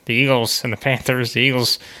either. The Eagles and the Panthers. The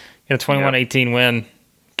Eagles get a 21-18 win,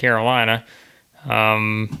 Carolina. What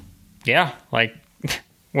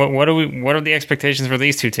are the expectations for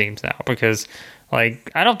these 2 teams now? Because I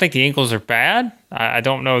don't think the Eagles are bad. I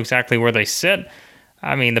don't know exactly where they sit.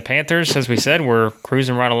 I mean, the Panthers, as we said, were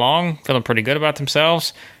cruising right along, feeling pretty good about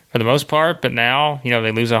themselves for the most part. But now,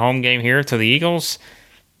 they lose a home game here to the Eagles.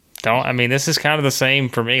 This is kind of the same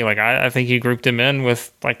for me. I think you grouped them in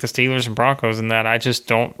with the Steelers and Broncos, and that I just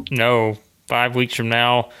don't know 5 weeks from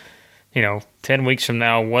now, 10 weeks from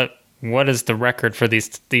now, what is the record for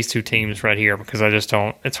these 2 teams right here? Because I just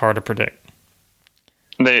don't. It's hard to predict.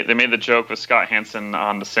 They made the joke with Scott Hansen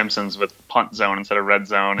on The Simpsons with punt zone instead of red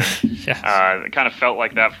zone, and yes. It kind of felt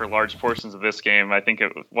like that for large portions of this game. I think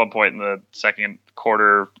at one point in the second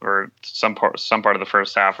quarter or some part of the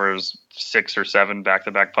first half, where it was 6 or 7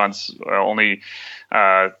 back-to-back punts, only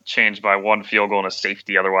changed by 1 field goal and a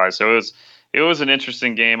safety otherwise. So it was an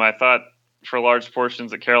interesting game. I thought for large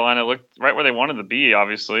portions that Carolina looked right where they wanted to be.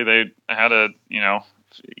 Obviously, they had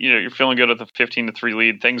you're feeling good with the 15-3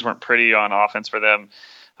 lead. Things weren't pretty on offense for them.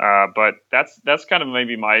 But that's kind of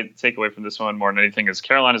maybe my takeaway from this one more than anything is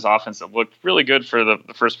Carolina's offense that looked really good for the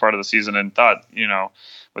first part of the season, and thought,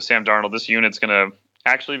 with Sam Darnold, this unit's going to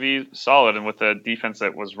actually be solid. And with the defense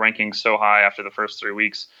that was ranking so high after the first 3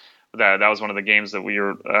 weeks, that was one of the games that we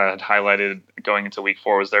had highlighted going into week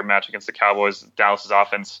 4 was their match against the Cowboys. Dallas's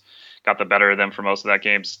offense got the better of them for most of that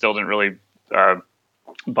game. Still didn't really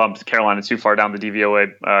bumped Carolina too far down the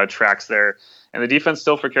DVOA tracks there. And the defense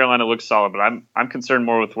still for Carolina looks solid, but I'm concerned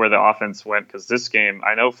more with where the offense went, because this game,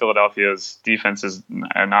 I know Philadelphia's defense is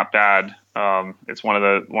not bad. It's one of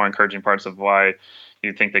the more encouraging parts of why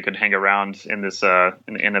you think they could hang around in this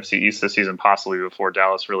in the NFC East this season, possibly before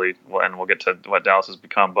Dallas really. And we'll get to what Dallas has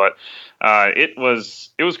become, but it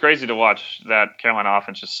was crazy to watch that Carolina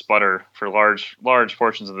offense just sputter for large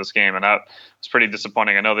portions of this game, and that was pretty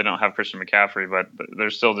disappointing. I know they don't have Christian McCaffrey, but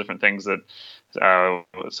there's still different things that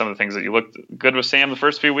some of the things that you looked good with Sam the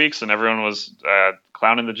first few weeks, and everyone was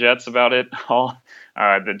clowning the Jets about it all.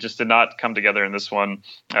 That just did not come together in this one.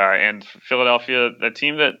 And Philadelphia, a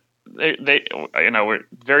team that. They we're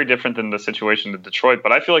very different than the situation in Detroit,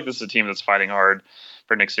 but I feel like this is a team that's fighting hard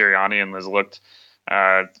for Nick Sirianni and has looked,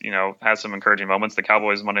 has some encouraging moments. The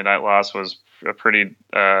Cowboys' Monday night loss was pretty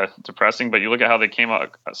depressing, but you look at how they came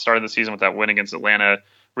out, started the season with that win against Atlanta,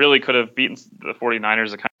 really could have beaten the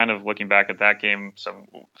 49ers, kind of looking back at that game, some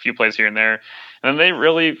few plays here and there. And then they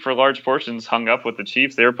really, for large portions, hung up with the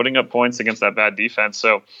Chiefs. They were putting up points against that bad defense.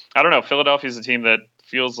 So I don't know. Philadelphia's a team that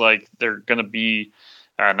feels like they're going to be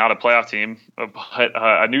not a playoff team, but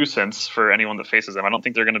a nuisance for anyone that faces them. I don't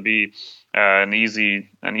think they're going to be an easy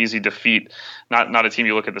defeat. Not a team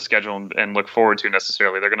you look at the schedule and look forward to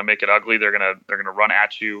necessarily. They're going to make it ugly. They're going to run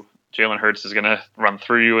at you. Jalen Hurts is going to run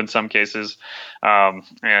through you in some cases.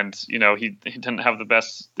 And, he didn't have the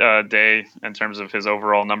best day in terms of his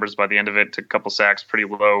overall numbers by the end of it. Took a couple sacks, pretty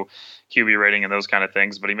low QB rating and those kind of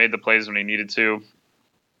things. But he made the plays when he needed to.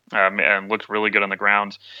 And looked really good on the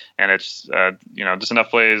ground. And it's, just enough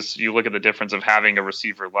plays. You look at the difference of having a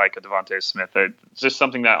receiver like a Devontae Smith. It's just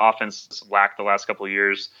something that offense lacked the last couple of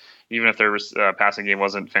years, even if their passing game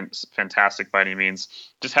wasn't fantastic by any means.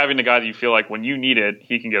 Just having the guy that you feel like when you need it,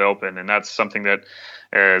 he can get open. And that's something that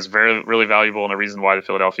is really valuable and a reason why the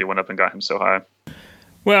Philadelphia went up and got him so high.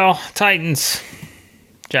 Well, Titans,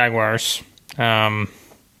 Jaguars. I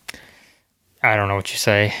don't know what you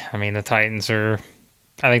say. I mean,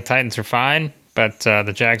 I think Titans are fine, but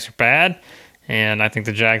the Jags are bad, and I think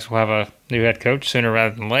the Jags will have a new head coach sooner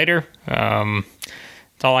rather than later.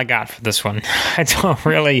 That's all I got for this one. I don't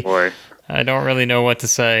really know what to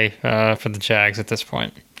say for the Jags at this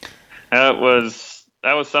point. That was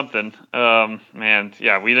something. Man,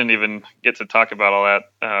 yeah, we didn't even get to talk about all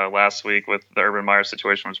that last week with the Urban Meyer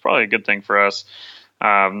situation, which was probably a good thing for us.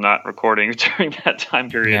 Not recording during that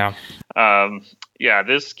time period. Yeah.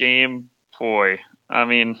 This game, boy. I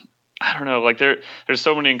mean, I don't know. Like there's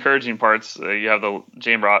so many encouraging parts. You have the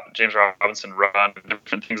James Robinson run,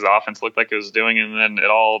 different things the offense looked like it was doing, and then it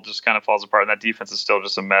all just kind of falls apart. And that defense is still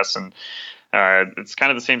just a mess. And it's kind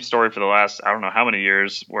of the same story for the last I don't know how many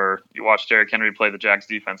years, where you watch Derrick Henry play the Jags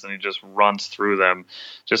defense and he just runs through them.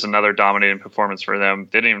 Just another dominating performance for them.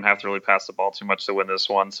 They didn't even have to really pass the ball too much to win this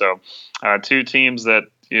one. So two teams that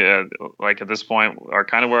like at this point are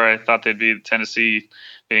kind of where I thought they'd be. Tennessee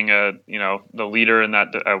being the leader in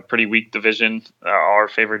that pretty weak division, our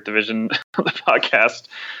favorite division of the podcast,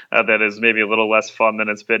 that is maybe a little less fun than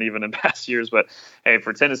it's been even in past years. But hey,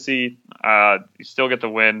 for Tennessee, you still get the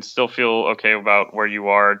win, still feel okay about where you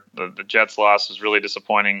are. The Jets loss was really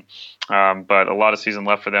disappointing, but a lot of season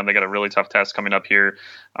left for them. They got a really tough test coming up here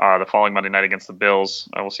the following Monday night against the Bills.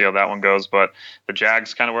 We'll see how that one goes. But the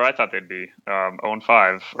Jags kind of where I thought they'd be,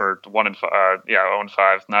 0-5 or 1-5,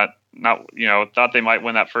 0-5. Thought they might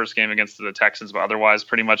win that first game against the Texans, but otherwise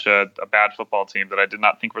pretty much a bad football team that I did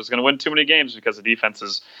not think was going to win too many games because the defense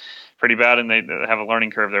is pretty bad and they have a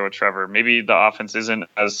learning curve there with Trevor. Maybe the offense isn't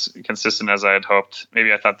as consistent as I had hoped.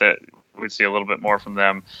 Maybe I thought that we'd see a little bit more from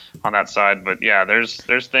them on that side. But yeah,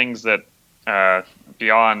 there's things that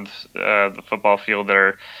beyond the football field that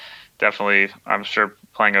are definitely, I'm sure,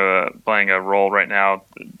 playing a role right now.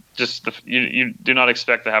 Just you do not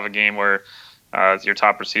expect to have a game where your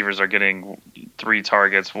top receivers are getting 3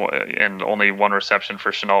 targets and only 1 reception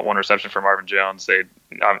for Shenault, 1 reception for Marvin Jones.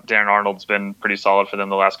 Darren Arnold's been pretty solid for them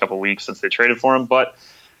the last couple of weeks since they traded for him, but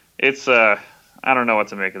it's I don't know what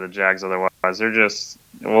to make of the Jags otherwise. They're just,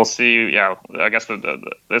 we'll see. Yeah, I guess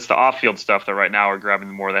it's the off-field stuff that right now are grabbing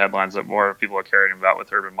more of the headlines that more people are caring about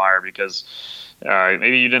with Urban Meyer, because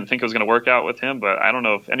maybe you didn't think it was going to work out with him, but I don't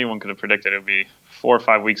know if anyone could have predicted it would be 4 or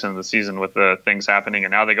 5 weeks into the season with the things happening,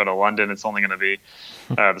 and now they go to London. It's only going to be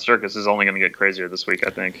the circus is only going to get crazier this week, I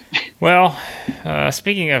think. Well,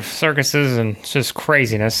 speaking of circuses and just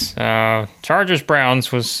craziness,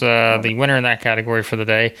 Chargers-Browns was the winner in that category for the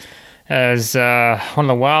day, as one of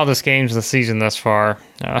the wildest games of the season thus far.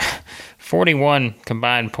 41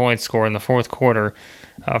 combined points scored in the fourth quarter.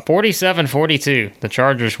 47-42. The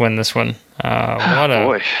Chargers win this one.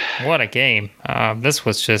 What a game. This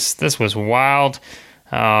was wild.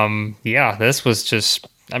 This was just,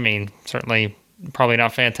 certainly probably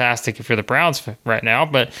not fantastic if you're the Browns right now,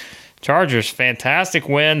 but Chargers, fantastic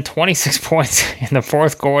win, 26 points in the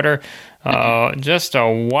fourth quarter. Just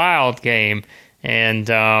a wild game. And,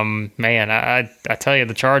 I tell you,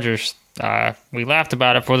 the Chargers, we laughed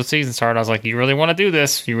about it before the season started. I was like, you really want to do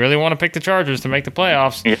this? You really want to pick the Chargers to make the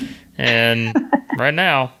playoffs? And right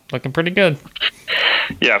now, looking pretty good.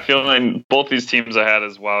 Yeah, feeling both these teams I had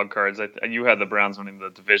as wild cards. You had the Browns winning the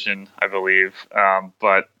division, I believe.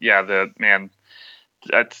 But yeah,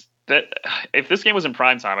 if this game was in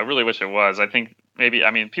prime time, I really wish it was. I think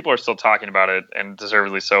people are still talking about it, and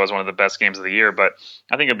deservedly so, as one of the best games of the year. But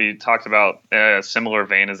I think it'd be talked about in a similar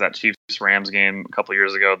vein as that Chiefs-Rams game a couple of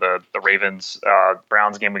years ago, the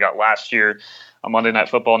Ravens-Browns game we got last year on Monday Night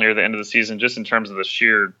Football near the end of the season, just in terms of the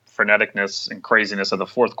sheer freneticness and craziness of the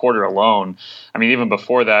fourth quarter alone. Even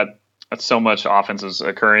before that, so much offense was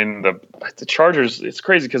occurring. The Chargers, it's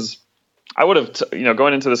crazy because I would have,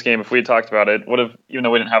 going into this game, if we had talked about it, would have, even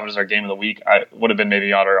though we didn't have it as our game of the week, I would have been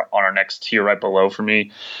maybe on our next tier right below for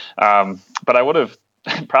me. But I would have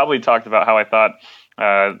probably talked about how I thought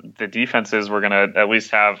the defenses were going to at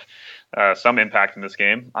least have some impact in this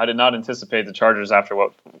game. I did not anticipate the Chargers, after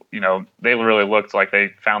what, they really looked like they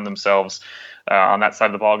found themselves on that side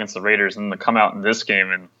of the ball against the Raiders, and to come out in this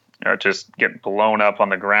game and just get blown up on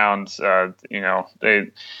the ground.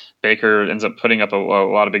 Baker ends up putting up a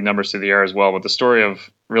lot of big numbers through the air as well. But the story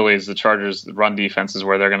of really is the Chargers' run defense is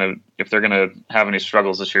where if they're gonna have any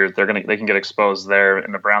struggles this year, they can get exposed there.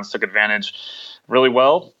 And the Browns took advantage really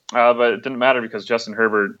well, but it didn't matter because Justin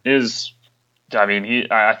Herbert is.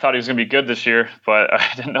 I thought he was going to be good this year, but I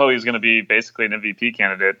didn't know he was going to be basically an MVP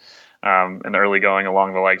candidate in the early going,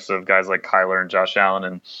 along the likes of guys like Kyler and Josh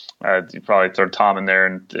Allen, and you probably throw Tom in there.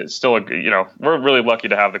 And it's still, we're really lucky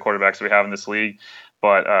to have the quarterbacks we have in this league,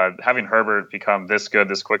 but having Herbert become this good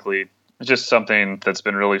this quickly is just something that's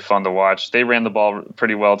been really fun to watch. They ran the ball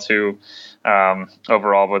pretty well too,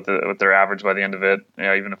 overall with their average by the end of it.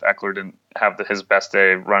 Even if Eckler didn't have his best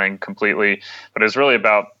day running completely, but it's really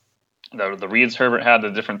about the reads Herbert had, the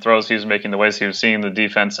different throws he was making, the ways he was seeing the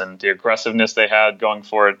defense, and the aggressiveness they had going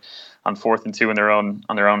for it on 4th and 2 on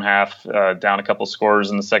their own half, down a couple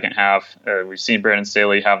scores in the second half. We've seen Brandon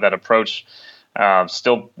Staley have that approach.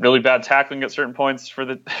 Still really bad tackling at certain points for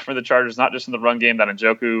the Chargers, not just in the run game. That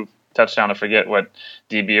Njoku touchdown, I forget what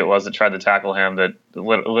DB it was that tried to tackle him, that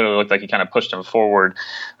literally looked like he kind of pushed him forward.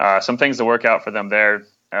 Some things to work out for them there.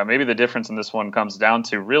 Maybe the difference in this one comes down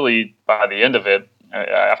to really by the end of it,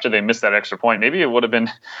 after they missed that extra point, maybe it would have been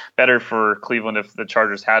better for Cleveland if the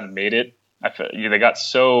Chargers had made it. They got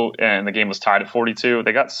so, and the game was tied at 42.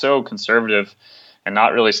 They got so conservative and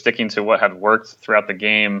not really sticking to what had worked throughout the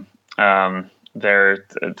game there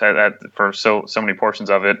for so many portions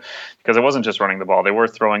of it, because it wasn't just running the ball. They were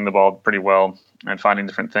throwing the ball pretty well and finding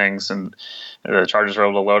different things, and the Chargers were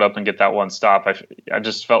able to load up and get that one stop. I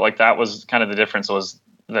just felt like that was kind of the difference. Was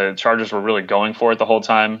the Chargers were really going for it the whole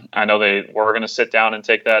time. I know they were going to sit down and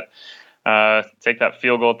take that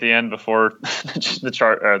field goal at the end before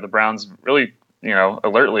the Browns really,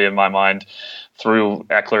 alertly in my mind threw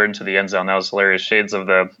Eckler into the end zone. That was hilarious. Shades of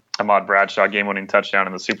the Ahmad Bradshaw game-winning touchdown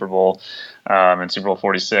in the Super Bowl, in Super Bowl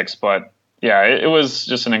 46. But yeah, it was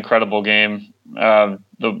just an incredible game.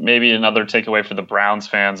 Maybe another takeaway for the Browns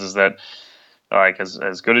fans is that, like,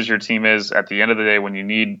 as good as your team is, at the end of the day, when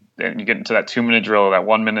you get into that 2-minute drill, that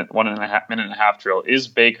 1 minute and a half drill, is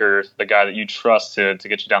Baker the guy that you trust to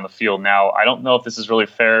get you down the field? Now, I don't know if this is really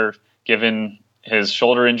fair given his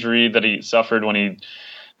shoulder injury that he suffered when he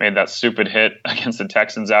made that stupid hit against the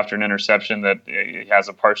Texans after an interception, that he has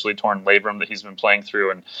a partially torn labrum that he's been playing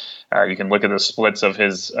through. And you can look at the splits of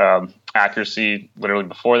his accuracy literally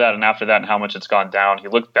before that and after that and how much it's gone down. He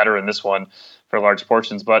looked better in this one for large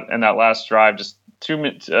portions, but in that last drive, just too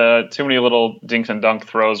many little dink and dunk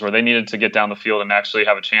throws where they needed to get down the field and actually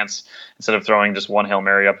have a chance instead of throwing just one Hail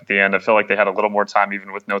Mary up at the end. I feel like they had a little more time,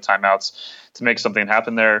 even with no timeouts, to make something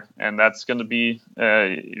happen there. And that's going to be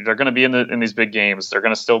they're going to be in these big games. They're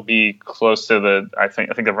going to still be close to I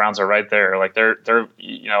think the Browns are right there. Like they're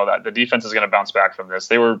the defense is going to bounce back from this.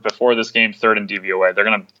 They were before this game 3rd in DVOA. They're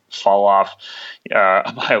going to fall off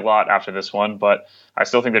by a lot after this one, but I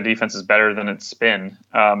still think their defense is better than it's been.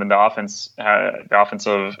 And the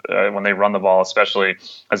offensive when they run the ball especially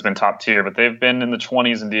has been top tier, but they've been in the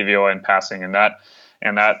 20s in DVOA and passing, and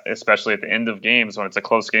that especially at the end of games when it's a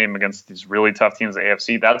close game against these really tough teams in the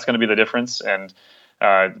AFC, that's going to be the difference. And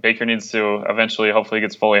Baker needs to eventually, hopefully he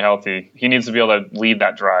gets fully healthy. He needs to be able to lead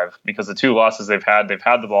that drive, because the 2 losses they've had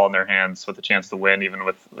the ball in their hands with a chance to win, even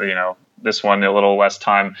with, this one a little less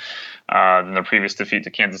time than their previous defeat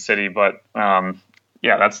to Kansas City. But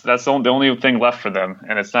yeah, that's the only thing left for them.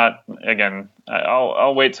 And it's not, again,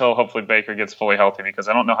 I'll wait till hopefully Baker gets fully healthy, because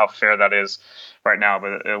I don't know how fair that is right now,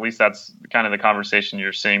 but at least that's kind of the conversation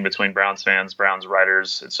you're seeing between Browns fans, Browns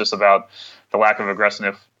writers. It's just about the lack of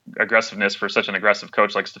aggressiveness for such an aggressive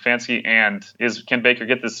coach like Stefanski, and can Baker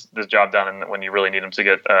get this job done when you really need him to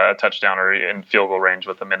get a touchdown or in field goal range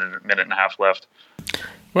with a minute and a half left?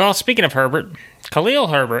 Well, speaking of Herbert, Khalil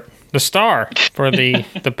Herbert, the star for the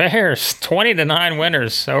Bears, 20-9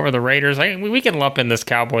 winners over the Raiders. We can lump in this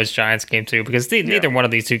Cowboys-Giants game too, because neither one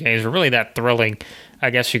of these two games were really that thrilling,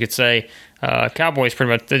 I guess you could say. Cowboys pretty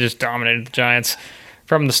much, they just dominated the Giants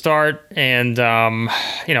from the start, and I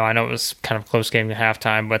know it was kind of a close game at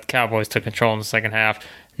halftime, but the Cowboys took control in the second half.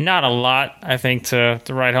 Not a lot, I think, to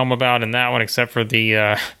write home about in that one, except for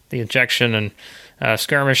the ejection and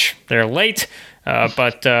skirmish there late.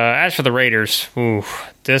 But as for the Raiders,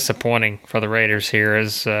 disappointing for the Raiders here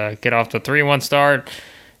is get off the 3-1 start,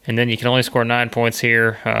 and then you can only score 9 points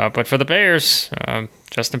here. But for the Bears,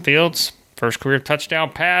 Justin Fields, first career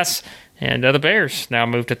touchdown pass, and the Bears now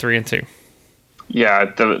move to 3-2. Yeah,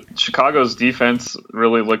 the Chicago's defense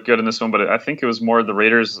really looked good in this one, but I think it was more the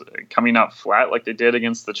Raiders coming out flat like they did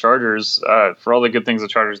against the Chargers. For all the good things the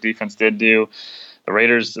Chargers defense did do, the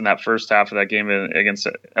Raiders in that first half of that game against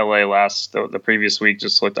LA the previous week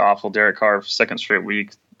just looked awful. Derek Carr, second straight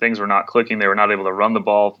week, things were not clicking. They were not able to run the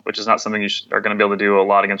ball, which is not something you are going to be able to do a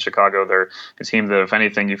lot against Chicago. They're a team that, if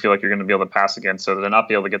anything, you feel like you're going to be able to pass against. So to not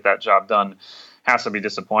be able to get that job done has to be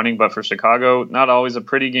disappointing. But for Chicago, not always a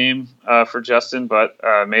pretty game for Justin, but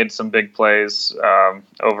made some big plays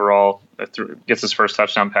overall. Gets his first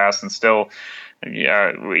touchdown pass, and still,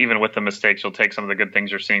 even with the mistakes, you'll take some of the good things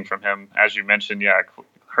you're seeing from him. As you mentioned,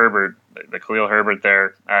 Herbert, the Khalil Herbert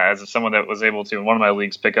there, as someone that was able to, in one of my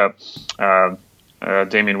leagues, pick up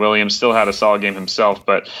Damian Williams, still had a solid game himself,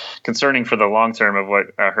 but concerning for the long term of what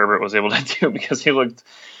Herbert was able to do, because he looked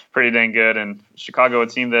pretty dang good. And Chicago, a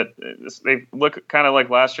team that they look kind of like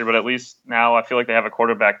last year, but at least now I feel like they have a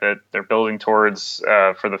quarterback that they're building towards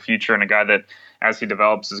for the future, and a guy that, as he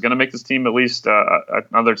develops, is going to make this team at least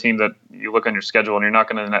another team that you look on your schedule and you're not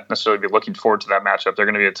going to necessarily be looking forward to that matchup. They're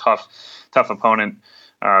going to be a tough opponent.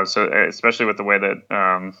 So especially with the way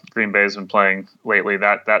that Green Bay has been playing lately,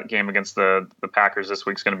 that game against the Packers this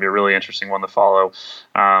week is going to be a really interesting one to follow.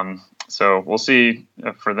 So we'll see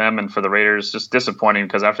for them, and for the Raiders, just disappointing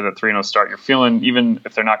because after that 3-0 start, you're feeling, even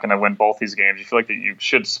if they're not going to win both these games, you feel like that you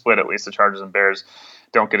should split at least the Chargers and Bears.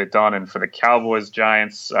 Don't get it done. And for the Cowboys,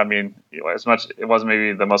 Giants, I mean, as much, it wasn't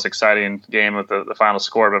maybe the most exciting game with the final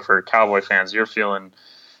score, but for Cowboy fans, you're feeling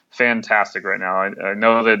fantastic right now. I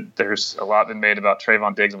know that there's a lot been made about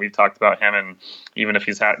Trayvon Diggs, and we've talked about him, and even if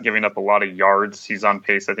he's giving up a lot of yards, he's on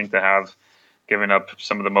pace, I think, to have given up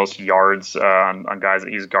some of the most yards on guys that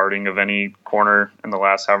he's guarding of any corner in the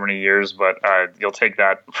last however many years. But you'll take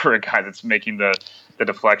that for a guy that's making the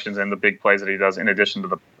deflections and the big plays that he does in addition to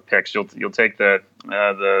the picks. You'll take the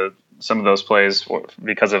some of those plays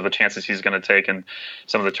because of the chances he's going to take and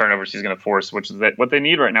some of the turnovers he's going to force, which is what they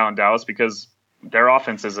need right now in Dallas, because their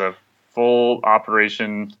offense is a full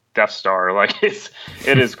operation Death Star. Like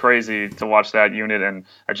it is crazy to watch that unit, and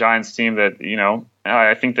a Giants team that,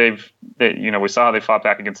 I think we saw how they fought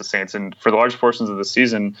back against the Saints, and for the large portions of the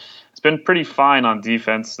season, it's been pretty fine on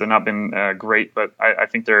defense. They've not been great, but I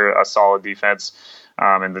think they're a solid defense.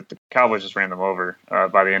 And the Cowboys just ran them over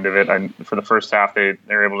by the end of it. And for the first half, they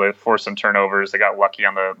were able to force some turnovers. They got lucky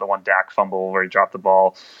on the one Dak fumble where he dropped the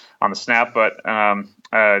ball on the snap. But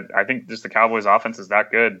I think just the Cowboys' offense is that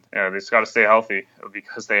good. They just got to stay healthy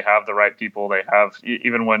because they have the right people. They have,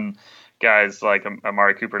 even when guys like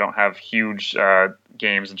Amari Cooper don't have huge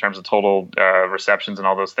games in terms of total receptions and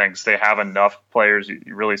all those things, they have enough players.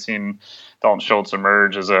 You've really seen Dalton Schultz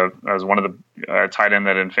emerge as one of the tight end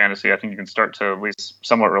that in fantasy I think you can start to at least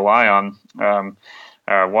somewhat rely on.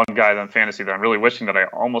 One guy in fantasy that I'm really wishing that I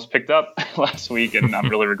almost picked up last week, and I'm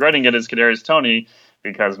really regretting it, is Kadarius Toney,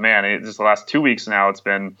 because just the last 2 weeks now, it's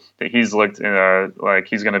been that he's looked like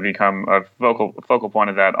he's going to become a focal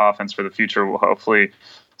point of that offense for the future. We'll hopefully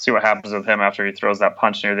see what happens with him after he throws that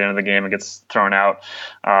punch near the end of the game and gets thrown out.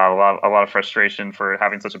 A lot of frustration for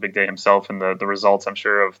having such a big day himself, and the results, I'm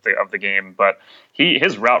sure, of the game. But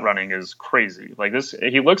his route running is crazy. Like this,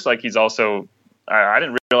 he looks like he's also. I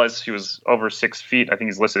didn't realize he was over 6 feet. I think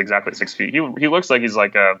he's listed exactly at 6 feet. He looks like he's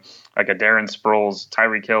like a Darren Sproles,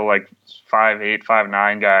 Tyreek Hill, like 5'8",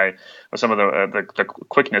 5'9" guy with some of the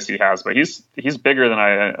quickness he has. But he's bigger than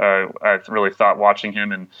I really thought watching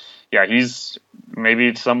him. And yeah, he's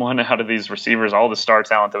maybe someone out of these receivers, all the star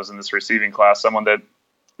talent that was in this receiving class, someone that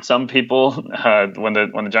some people, when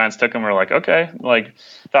the Giants took him, were like, okay, like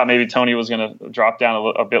thought maybe Toney was going to drop down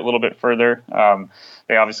a little bit further.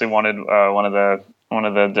 They obviously wanted one of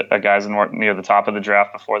the guys near the top of the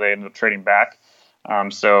draft before they ended up trading back.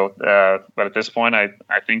 But at this point, I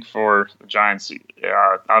think for the Giants,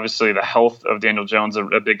 obviously the health of Daniel Jones is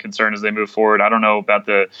a big concern as they move forward. I don't know about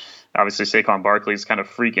obviously Saquon Barkley's kind of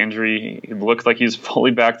freak injury. He looked like he's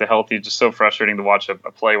fully back to health. It's just so frustrating to watch a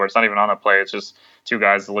play where it's not even on a play. It's just two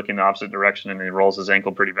guys looking the opposite direction, and he rolls his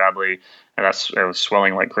ankle pretty badly, and it was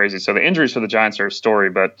swelling like crazy. So the injuries for the Giants are a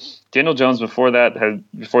story, but Daniel Jones before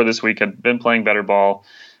this week had been playing better ball.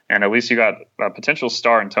 And at least you got a potential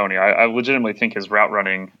star in Toney. I legitimately think his route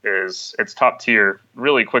running it's top tier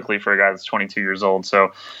really quickly for a guy that's 22 years old.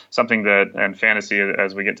 So something that in fantasy,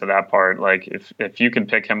 as we get to that part, like if you can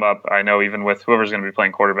pick him up, I know even with whoever's going to be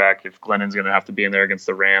playing quarterback, if Glennon's going to have to be in there against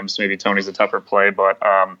the Rams, maybe Toney's a tougher play. But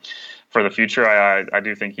for the future, I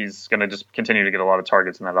do think he's going to just continue to get a lot of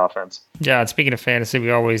targets in that offense. Yeah, and speaking of fantasy,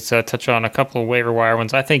 we always touch on a couple of waiver wire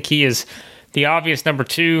ones. I think he is the obvious number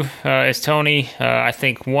 2 is Toney. I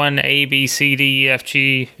think 1, A, B, C, D, E, F,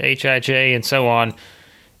 G, H, I, J, and so on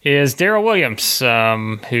is Darrell Williams,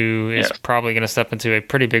 who is probably going to step into a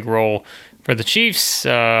pretty big role for the Chiefs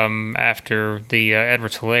after the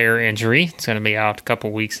Edwards-Helaire injury. It's going to be out a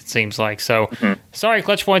couple weeks, it seems like. So, sorry,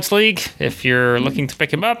 Clutch Points League. If you're looking to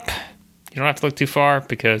pick him up, you don't have to look too far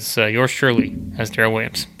because yours truly has Darrell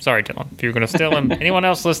Williams. Sorry, Dylan. If you're going to steal him, anyone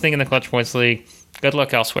else listening in the Clutch Points League, good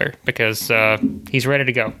luck elsewhere because he's ready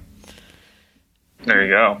to go. There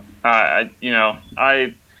you go.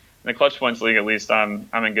 In the Clutch Points League, at least, I'm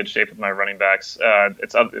in good shape with my running backs.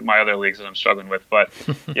 It's my other leagues that I'm struggling with. But,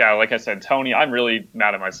 yeah, like I said, Tony, I'm really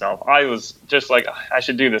mad at myself. I was just like, I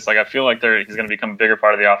should do this. Like, I feel like he's going to become a bigger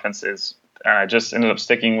part of the offenses. And I just ended up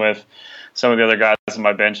sticking with some of the other guys on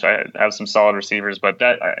my bench. I have some solid receivers. But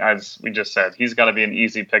that, as we just said, he's got to be an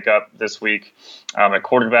easy pickup this week. At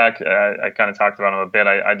quarterback, I kind of talked about him a bit.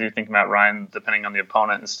 I do think Matt Ryan, depending on the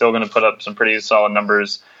opponent, is still going to put up some pretty solid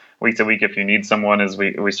numbers week to week if you need someone as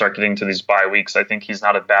we start getting to these bye weeks. I think he's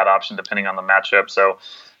not a bad option depending on the matchup. So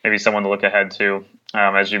maybe someone to look ahead to.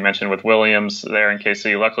 As you mentioned with Williams there in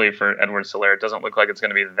KC, luckily for Edwards-Helaire, it doesn't look like it's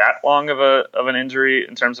going to be that long of an injury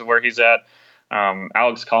in terms of where he's at.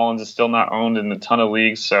 Alex Collins is still not owned in a ton of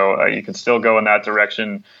leagues, so you can still go in that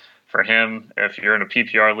direction for him. If you're in a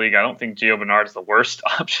PPR league, I don't think Gio Bernard is the worst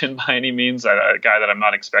option by any means. A guy that I'm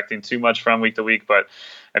not expecting too much from week to week, but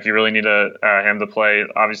if you really need him to play,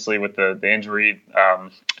 obviously with the injury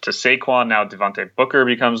to Saquon, now Devontae Booker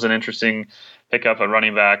becomes an interesting pickup at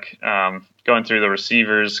running back. Going through the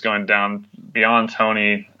receivers, going down beyond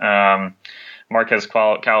Tony, Marquez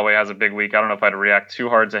Callaway has a big week. I don't know if I'd react too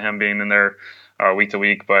hard to him being in there week to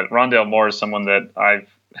week, but Rondale Moore is someone that I've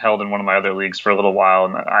held in one of my other leagues for a little while,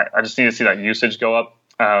 and I just need to see that usage go up.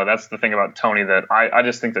 That's the thing about Tony, that I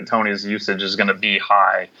just think that Tony's usage is going to be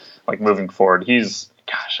high, like moving forward.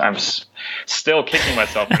 I'm still kicking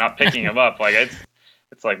myself for not picking him up. Like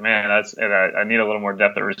it's like, man, I need a little more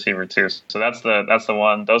depth at receiver too. So that's the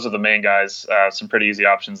one. Those are the main guys. Some pretty easy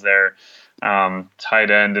options there.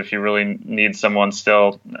 Tight end, if you really need someone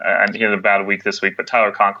still, and he had a bad week this week, but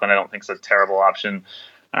Tyler Conklin I don't think is a terrible option.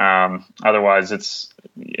 Otherwise, it's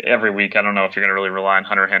every week. I don't know if you're going to really rely on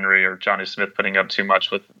Hunter Henry or Jonnu Smith putting up too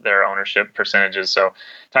much with their ownership percentages. So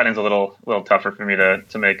tight end's a little tougher for me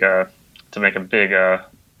to make a big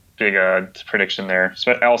prediction there.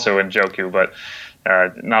 Also in Njoku, but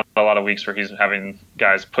not a lot of weeks where he's having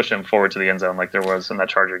guys push him forward to the end zone like there was in that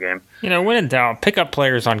Charger game. When in doubt, pick up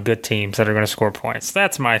players on good teams that are going to score points.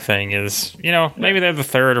 That's my thing is, maybe they're the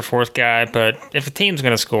third or fourth guy, but if a team's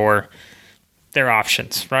going to score, they're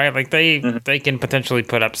options, right? Like they can potentially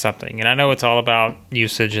put up something. And I know it's all about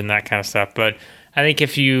usage and that kind of stuff, but I think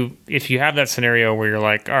if you have that scenario where you're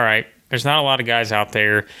like, all right, there's not a lot of guys out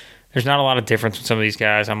there, there's not a lot of difference with some of these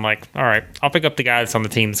guys, I'm like, all right, I'll pick up the guy that's on the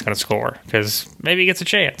team that's going to score because maybe he gets a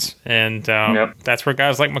chance. And that's where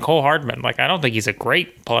guys like Mecole Hardman, like I don't think he's a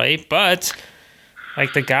great play, but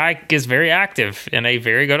like the guy is very active in a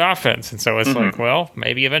very good offense. And so it's like, well,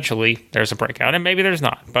 maybe eventually there's a breakout and maybe there's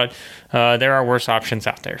not. But there are worse options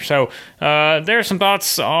out there. So there are some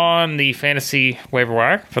thoughts on the fantasy waiver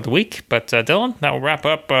wire for the week. But Dylan, that will wrap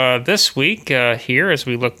up this week here as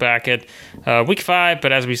we look back at week 5.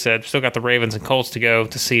 But as we said, still got the Ravens and Colts to go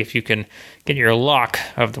to see if you can get your lock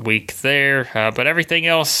of the week there. But everything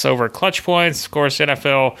else over at Clutch Points, of course,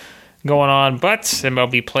 NFL going on, but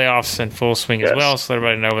MLB playoffs in full swing as well, so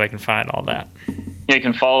everybody know where they can find all that. Yeah, you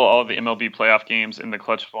can follow all of the MLB playoff games in the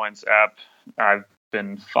Clutch Points app. I've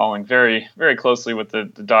been following very, very closely with the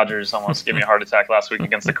Dodgers. Almost gave me a heart attack last week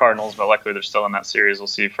against the Cardinals, but luckily they're still in that series. We'll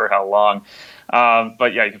see for how long.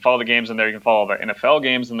 But yeah, you can follow the games in there. You can follow the NFL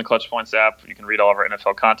games in the Clutch Points app. You can read all of our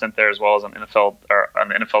NFL content there, as well as on the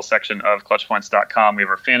NFL section of ClutchPoints.com. We have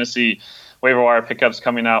our fantasy waiver wire pickups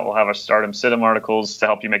coming out. We'll have our Stardom Situm articles to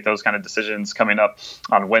help you make those kind of decisions coming up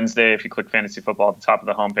on Wednesday. If you click Fantasy Football at the top of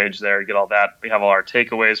the homepage there, you get all that. We have all our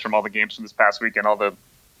takeaways from all the games from this past weekend, all the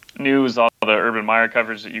news, all the Urban Meyer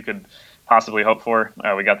coverage that you could possibly hope for.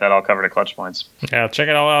 We got that all covered at Clutch Points. Yeah, check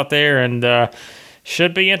it all out there, and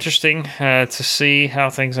should be interesting to see how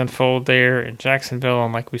things unfold there in Jacksonville.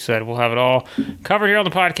 And like we said, we'll have it all covered here on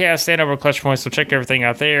the podcast and over at Clutch Points. So check everything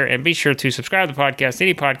out there, and be sure to subscribe to the podcast.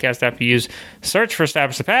 Any podcast app you use, search for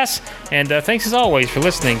Establish the Pass. And thanks as always for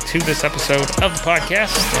listening to this episode of the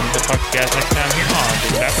podcast. And we'll talk to you guys next time here on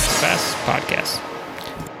the Establish the Pass podcast.